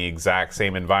thing in the exact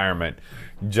same environment,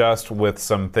 just with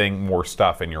something more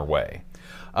stuff in your way.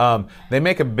 They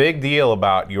make a big deal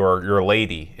about your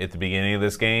lady at the beginning of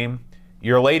this game.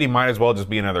 Your lady might as well just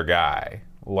be another guy.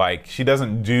 Like, she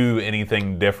doesn't do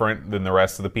anything different than the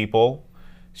rest of the people.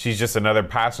 She's just another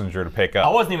passenger to pick up. I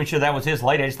wasn't even sure that was his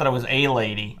lady. I just thought it was a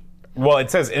lady. Well, it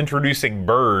says introducing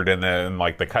Bird in the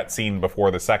cutscene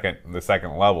before the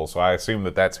second level, so I assume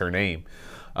that that's her name.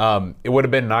 It would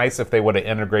have been nice if they would have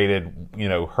integrated,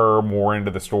 her more into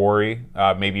the story.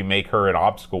 Maybe make her an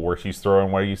obstacle where she's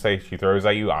throwing. What do you say? She throws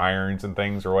at you irons and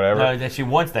things or whatever. No, that she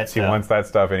wants that stuff. She wants that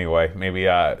stuff anyway. Maybe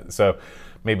so.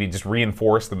 Maybe just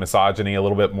reinforce the misogyny a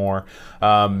little bit more.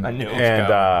 I knew it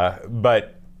was coming.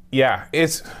 But yeah,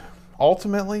 it's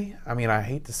ultimately. I mean, I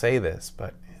hate to say this,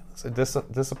 but it's a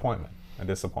disappointment. A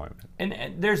disappointment.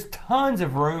 And there's tons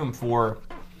of room for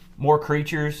more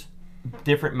creatures,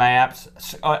 different maps.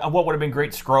 What would have been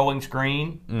great scrolling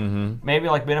screen, maybe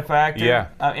like Benefactor. Yeah.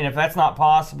 And if that's not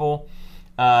possible,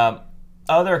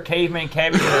 other caveman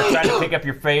cabins that are trying to pick up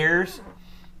your fares.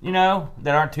 That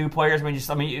aren't 2 players.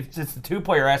 If it's the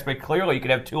 2-player aspect, clearly you could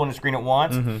have 2 on the screen at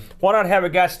once. Why not have a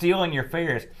guy stealing your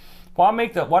fares? Why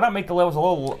not make the levels a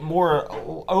little more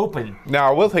open? Now,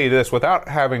 I will tell you this: without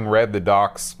having read the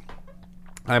docs,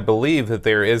 I believe that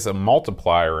there is a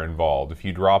multiplier involved. If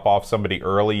you drop off somebody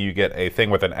early, you get a thing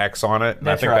with an X on it. And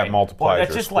That's I think right. that multiplies Well, that's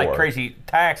your just score. like Crazy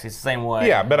Taxi. It's the same way.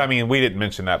 Yeah, but I mean, we didn't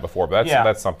mention that before, but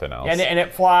that's something else. And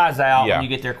it flies out when you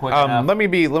get there quick enough. Let me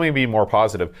be more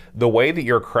positive. The way that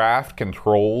your craft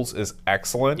controls is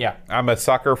excellent. Yeah. I'm a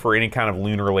sucker for any kind of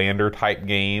lunar lander type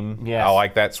game. Yes. I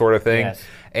like that sort of thing. Yes.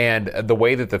 And the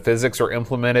way that the physics are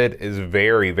implemented is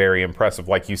very, very impressive.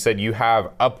 Like you said, you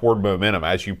have upward momentum.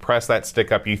 As you press that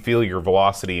stick up, you feel your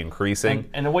velocity increasing.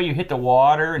 And the way you hit the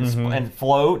water and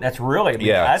float, that's really,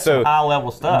 that's some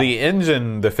high-level stuff. The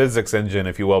engine, the physics engine,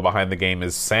 if you will, behind the game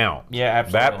is sound. Yeah,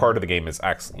 absolutely. That part of the game is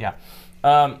excellent. Yeah.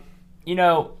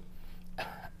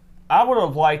 I would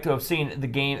have liked to have seen the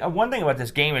game. One thing about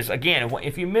this game is, again,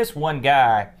 if you miss one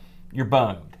guy, you're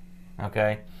bummed.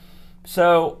 Okay?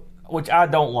 So, which I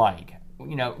don't like.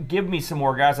 give me some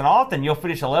more guys. And often you'll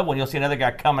finish a level and you'll see another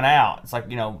guy coming out. It's like,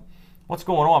 what's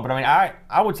going on? But I mean,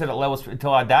 I would sit at levels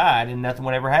until I died and nothing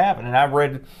would ever happen. And I've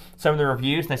read some of the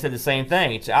reviews and they said the same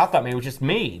thing. I thought maybe it was just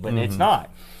me, but it's not.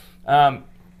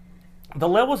 The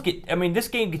levels this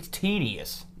game gets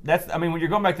tedious. When you're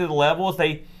going back to the levels,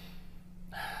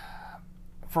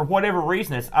 for whatever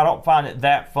reason, I don't find it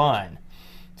that fun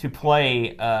to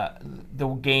play the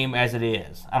game as it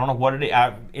is. I don't know what it is.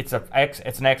 It's an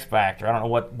X factor. I don't know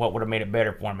what would have made it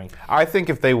better for me. I think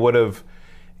if they would have,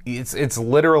 it's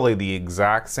literally the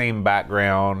exact same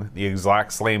background, the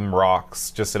exact same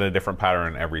rocks, just in a different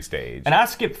pattern in every stage. And I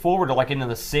skipped forward to into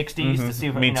the 60s to see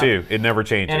if Me too. It never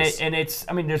changes. And it's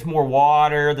there's more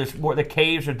water. There's more. The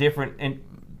caves are different, and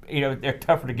they're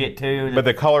tougher to get to. But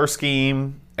the color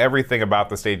scheme, everything about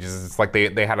the stages, it's like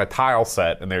they had a tile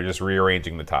set and they're just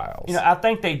rearranging the tiles. I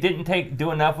think they didn't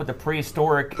do enough with the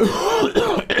prehistoric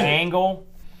angle.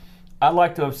 I'd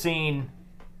like to have seen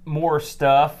more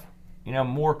stuff.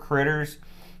 More critters.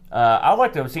 I'd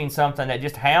like to have seen something that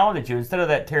just hounded you instead of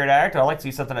that pterodactyl. I'd like to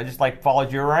see something that just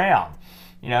followed you around,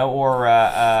 or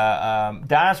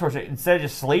dinosaurs that, instead of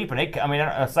just sleeping.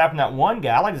 Aside from that one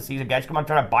guy, I'd like to see the guy just come out and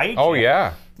try to bite you. Oh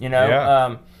yeah.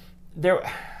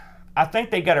 I think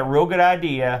they got a real good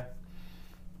idea,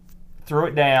 threw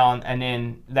it down, and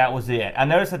then that was it. I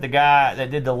noticed that the guy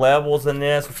that did the levels in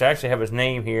this, which I actually have his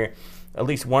name here, at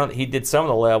least he did some of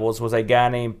the levels, was a guy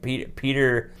named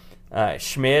Peter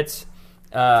Schmitz.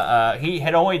 He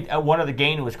had only one of the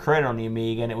game was credit on the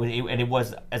Amiga, and it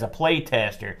was as a play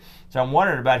tester. So I'm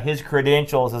wondering about his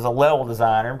credentials as a level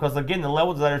designer, because again, the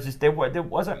level designers there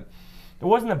wasn't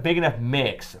a big enough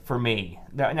mix for me.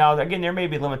 Now again, there may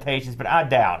be limitations, but I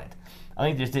doubt it. I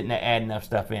think they just didn't add enough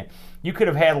stuff in. You could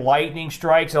have had lightning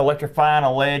strikes electrifying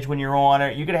a ledge when you're on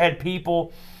it. You could have had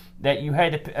people that you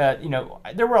had to,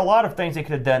 there were a lot of things they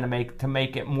could have done to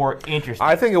make it more interesting.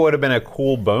 I think it would have been a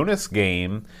cool bonus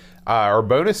game or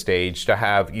bonus stage to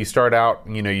have. You start out,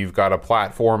 you've got a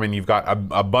platform and you've got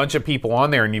a bunch of people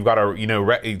on there, and you've got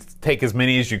to, take as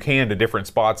many as you can to different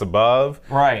spots above.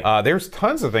 Right. There's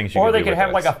tons of things you or can do. Or they could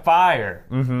have this. a fire.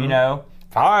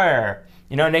 Fire.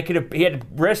 And he had to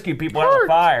rescue people out of the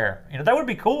fire. That would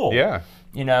be cool. Yeah.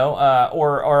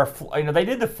 Or they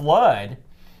did the flood.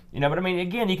 But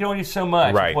again, you can only do so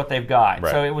much with what they've got.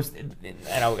 Right. So it was,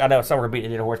 I know some were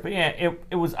beating a dead horse, but yeah,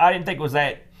 it was. I didn't think it was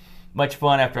that much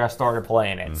fun after I started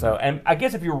playing it. So, and I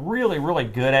guess if you're really, really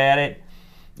good at it,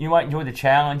 you might enjoy the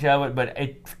challenge of it.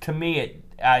 But to me,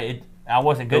 I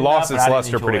wasn't good enough. It lost its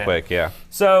luster pretty quick, yeah.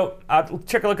 So I'll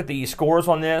take a look at the scores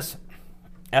on this.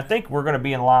 I think we're going to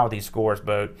be in line with these scores,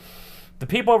 Boat. The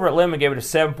people over at Lemon gave it a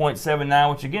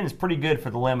 7.79, which again is pretty good for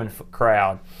the Lemon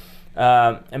crowd.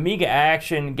 Amiga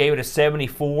Action gave it a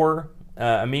 74.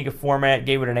 Amiga Format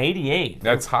gave it an 88.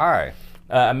 That's high.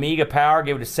 Amiga Power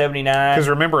gave it a 79. Because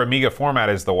remember, Amiga Format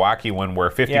is the wacky one where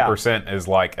 50% is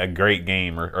like a great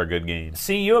game or a good game.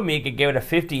 CU Amiga gave it a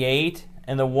 58,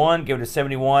 and the One gave it a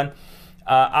 71.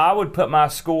 I would put my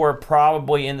score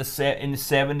probably in the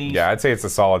 70s. Yeah, I'd say it's a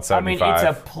solid 75. It's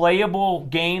a playable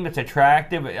game that's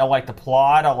attractive. I like the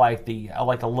plot. I like the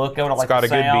look of it. I like the sound. It's got a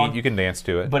good beat. You can dance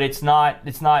to it. But it's not.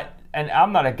 And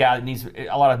I'm not a guy that needs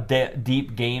a lot of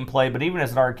deep gameplay. But even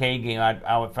as an arcade game,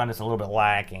 I would find this a little bit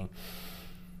lacking.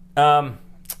 I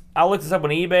looked this up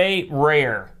on eBay.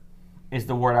 Rare is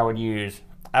the word I would use.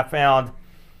 I found.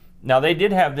 Now they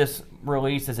did have this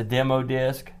released as a demo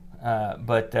disc.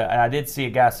 But I did see a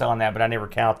guy selling that, but I never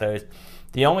count those.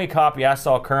 The only copy I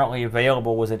saw currently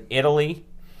available was in Italy,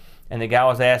 and the guy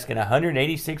was asking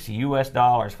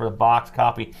 $186 for the box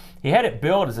copy. He had it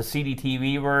billed as a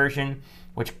CD-TV version,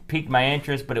 which piqued my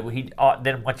interest, but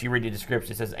then once you read the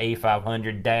description, it says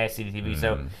A500-CDTV,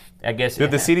 so I guess...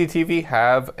 Did the CD-TV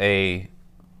have a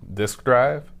disc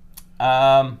drive?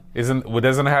 Doesn't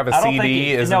it have a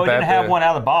CD? It didn't have one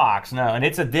out of the box. No, and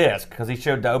it's a disc because he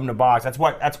showed to open the box. That's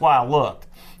why I looked.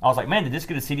 I was like, man, did this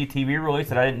get a CD-TV release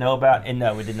that I didn't know about? And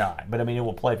no, it did not. But it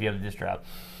will play if you have the disc drive.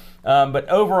 But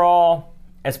overall,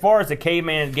 as far as the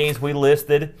Caveman games we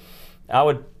listed, I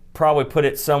would probably put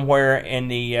it somewhere in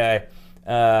the I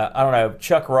don't know,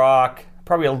 Chuck Rock,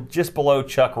 probably just below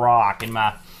Chuck Rock in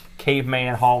my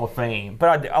Caveman Hall of Fame.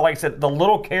 But like I said, the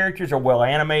little characters are well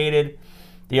animated.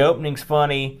 The opening's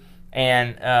funny,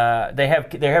 and they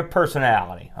have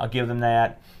personality. I'll give them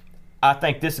that. I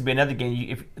think this would be another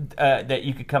game that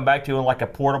you could come back to in like a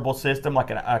portable system, like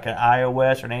an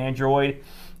iOS or an Android,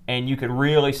 and you could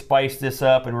really spice this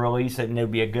up and release it, and it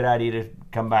would be a good idea to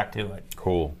come back to it.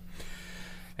 Cool.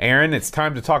 Aaron, it's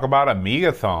time to talk about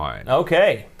Amigathon.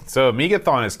 Okay. So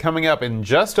Amigathon is coming up in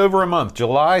just over a month,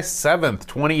 July 7th,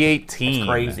 2018. That's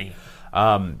crazy.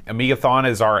 Amigathon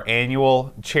is our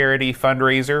annual charity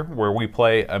fundraiser where we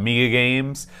play Amiga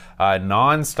games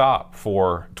non-stop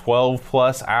for 12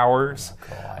 plus hours.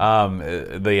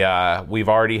 We've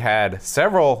already had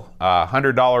several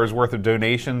 $100 worth of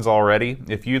donations already.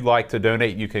 If you'd like to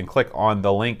donate, you can click on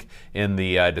the link in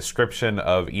the description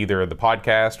of either the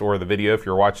podcast or the video if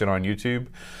you're watching on YouTube.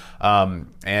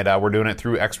 And we're doing it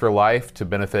through Extra Life to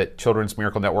benefit Children's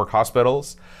Miracle Network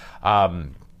hospitals.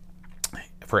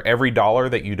 For every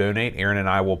 $1 that you donate, Aaron and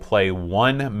I will play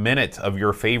 1 minute of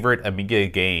your favorite Amiga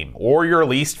game or your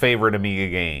least favorite Amiga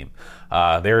game.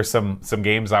 There are some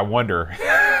games I wonder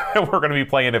we're going to be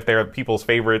playing if they're people's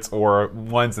favorites or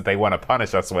ones that they want to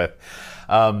punish us with.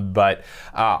 But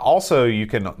also you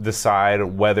can decide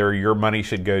whether your money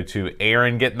should go to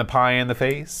Aaron getting the pie in the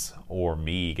face or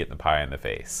me getting the pie in the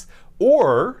face.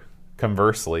 Or,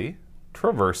 conversely,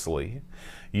 traversely,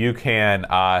 you can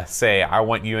say, I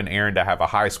want you and Aaron to have a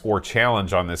high score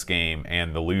challenge on this game,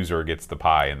 and the loser gets the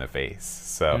pie in the face.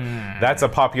 So that's a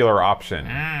popular option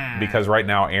because right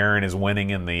now Aaron is winning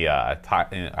in the.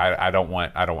 I don't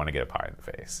want to get a pie in the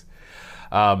face.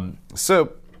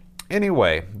 So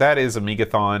anyway, that is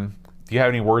Amigathon. Do you have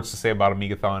any words to say about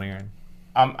Amigathon, Aaron?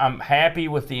 I'm happy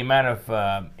with the amount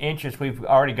of interest we've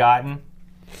already gotten.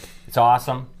 It's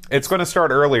awesome. It's going to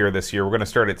start earlier this year. We're going to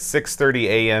start at 6:30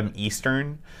 a.m.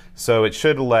 Eastern, so it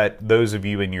should let those of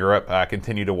you in Europe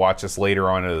continue to watch us later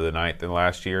on into the night than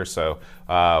last year. So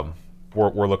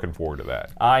we're looking forward to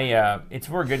that. It's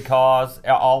for a good cause.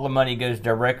 All the money goes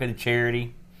directly to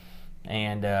charity,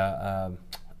 and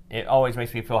it always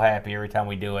makes me feel happy every time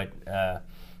we do it.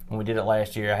 When we did it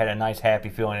last year, I had a nice, happy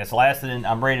feeling. It's lasted, and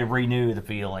I'm ready to renew the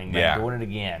feeling. Yeah. Doing it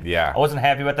again. Yeah. I wasn't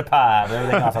happy about the pie, but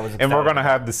everything else I was excited. And we're going to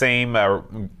have the same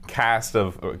cast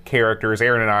of characters.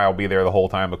 Aaron and I will be there the whole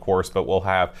time, of course, but we'll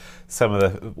have some of the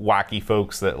wacky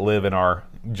folks that live in our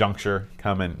juncture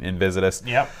come and visit us.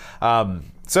 Yep.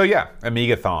 So yeah,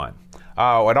 Amigathon.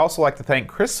 I'd also like to thank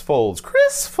Chris Folds.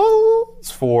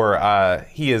 For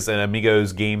he is an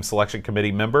Amigos Game Selection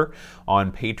Committee member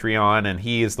on Patreon, and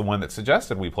he is the one that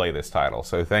suggested we play this title.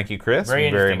 So thank you, Chris,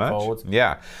 very much. Folds.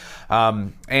 Yeah,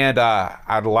 and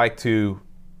I'd like to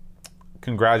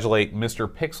congratulate Mr.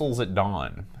 Pixels at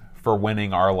Dawn for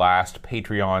winning our last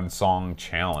Patreon song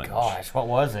challenge. Gosh, what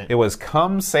was it? It was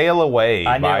 "Come Sail Away"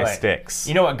 by it. Styx.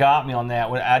 You know what got me on that?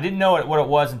 I didn't know what it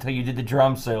was until you did the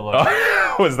drum solo.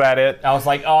 Was that it? I was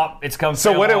like, oh, it's "Come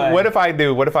Sail Away." So what if I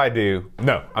do?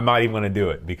 No, I'm not even going to do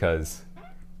it because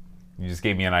you just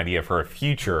gave me an idea for a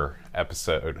future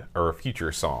episode or a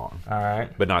future song. All right.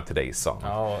 But not today's song.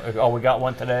 Oh, we got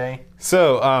one today?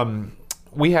 So,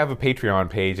 we have a Patreon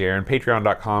page, Aaron,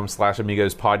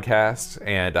 patreon.com/AmigosPodcast,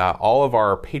 and all of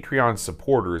our Patreon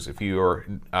supporters, if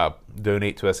you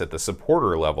donate to us at the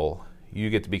supporter level, you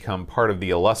get to become part of the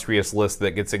illustrious list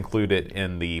that gets included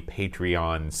in the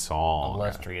Patreon song.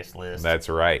 Illustrious list. That's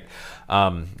right.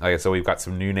 Like I said, we've got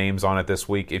some new names on it this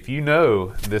week. If you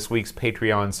know this week's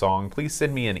Patreon song, please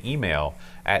send me an email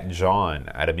at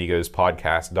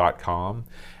john@amigospodcast.com.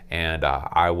 And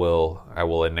I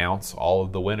will announce all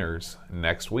of the winners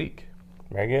next week.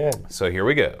 Very good. So here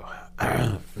we go.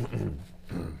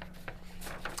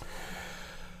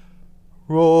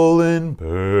 Roland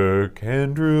Burke,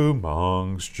 Andrew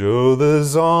Monks, Joe the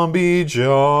Zombie,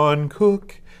 John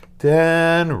Cook,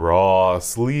 Dan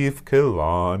Ross, Leaf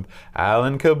Killand,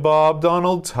 Alan Kebab,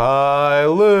 Donald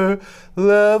Tyler,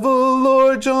 Level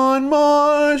Lord, John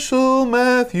Marshall,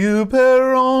 Matthew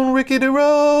Perron, Ricky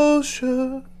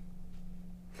DeRocha,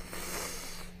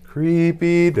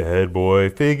 Creepy Dead Boy,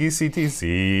 Figgy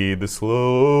CTC, The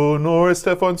Slow Norris,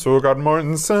 Stefan Sorgard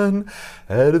Martinson,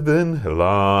 Edvin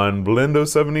Helan,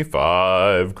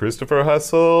 Blindo75, Christopher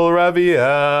Hessel, Ravi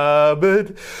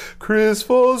Abbott, Chris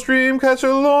Foles,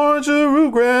 Dreamcatcher, Lauren Giroux,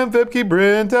 Graham, Vebke,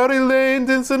 Brent, Dowdy Lane,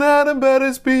 Dinson, Adam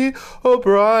Battersby,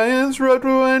 O'Brien's,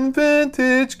 Rudro, and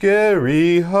Vintage,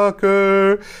 Gary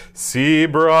Hucker, C.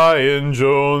 Brian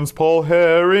Jones, Paul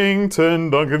Harrington,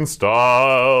 Duncan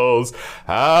Stiles,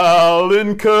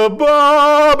 Alan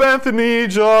Kebab, Anthony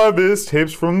Jarvis,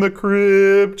 Tapes from the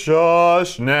Crypt,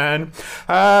 Josh Nan,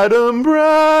 Adam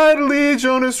Bradley,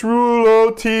 Jonas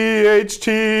Rulo, THT,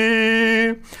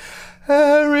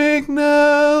 Eric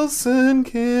Nelson,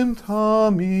 Kim,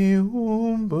 Tommy,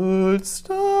 Humbert,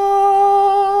 Stott,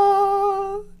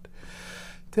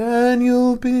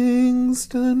 Daniel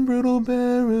Bingston, Brutal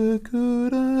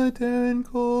Barracuda, Darren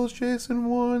Coles, Jason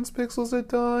Warrens, Pixels at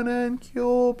Dawn, and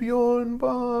Kjolbjorn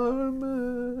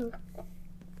Barman.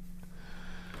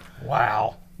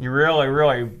 Wow. You really,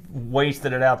 really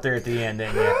wasted it out there at the end,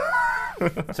 didn't you?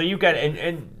 So you got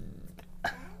and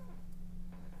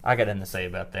I got nothing to say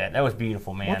about that. That was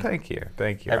beautiful, man. Well, thank you.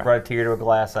 That brought a tear to a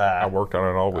glass eye. I worked on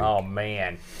it all week. Oh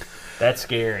man, that's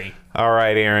scary. All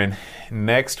right, Aaron.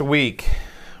 Next week,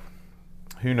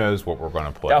 who knows what we're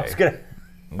going to play? I was gonna.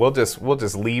 We'll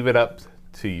just leave it up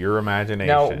to your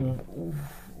imagination. Now,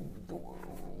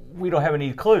 we don't have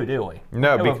any clue, do we?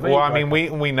 No, I mean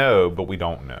we know, but we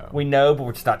don't know. We know, but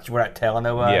we're not telling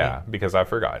nobody. Yeah, because I've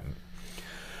forgotten.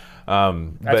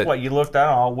 That's what you looked at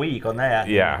all week on that.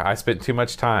 Yeah, I spent too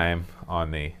much time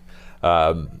on the.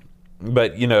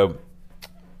 But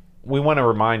we want to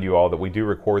remind you all that we do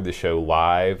record the show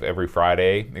live every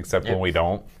Friday, except when we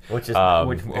don't. Which is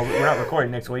we're not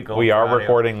recording next week. We are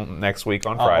recording next week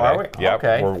on Friday. Are we? Yep.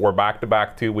 Okay. We're back to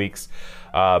back 2 weeks.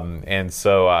 And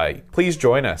so please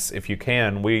join us if you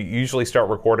can. We usually start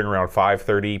recording around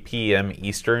 5:30 p.m.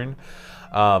 Eastern.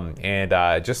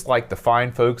 And just like the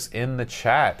fine folks in the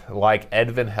chat, like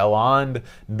Edvin Helland,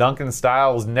 Duncan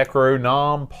Styles, Necro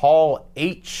Nom, Paul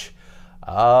H.,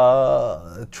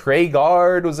 Trey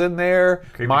Guard was in there,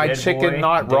 Creepy My Dead Chicken Boy,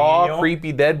 Not Raw, Daniel.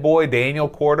 Creepy Dead Boy, Daniel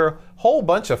Quarter, whole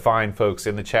bunch of fine folks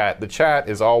in the chat. The chat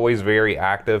is always very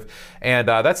active, and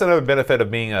that's another benefit of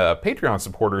being a Patreon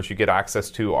supporter is you get access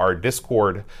to our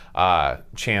Discord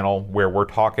channel where we're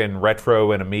talking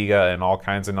retro and Amiga and all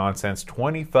kinds of nonsense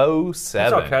 24/7.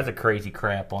 There's all kinds of crazy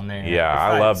crap on there. Yeah, It's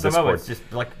I like, love some Discord. of it's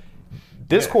just like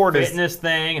Discord is fitness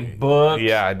thing and books.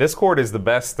 Yeah, Discord is the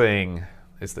best thing.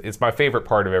 It's my favorite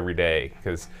part of every day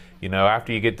because,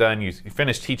 after you get done, you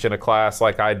finish teaching a class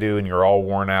like I do and you're all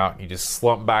worn out. You just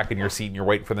slump back in your seat and you're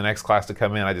waiting for the next class to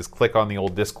come in. I just click on the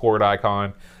old Discord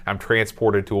icon. I'm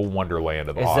transported to a wonderland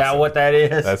of awesome. Is that what that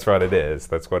is? That's what it is.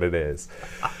 That's what it is.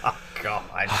 Oh,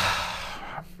 God.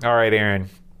 All right, Aaron.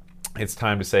 It's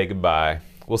time to say goodbye.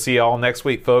 We'll see you all next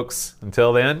week, folks.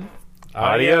 Until then,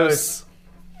 adios.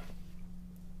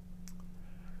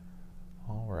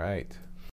 All right.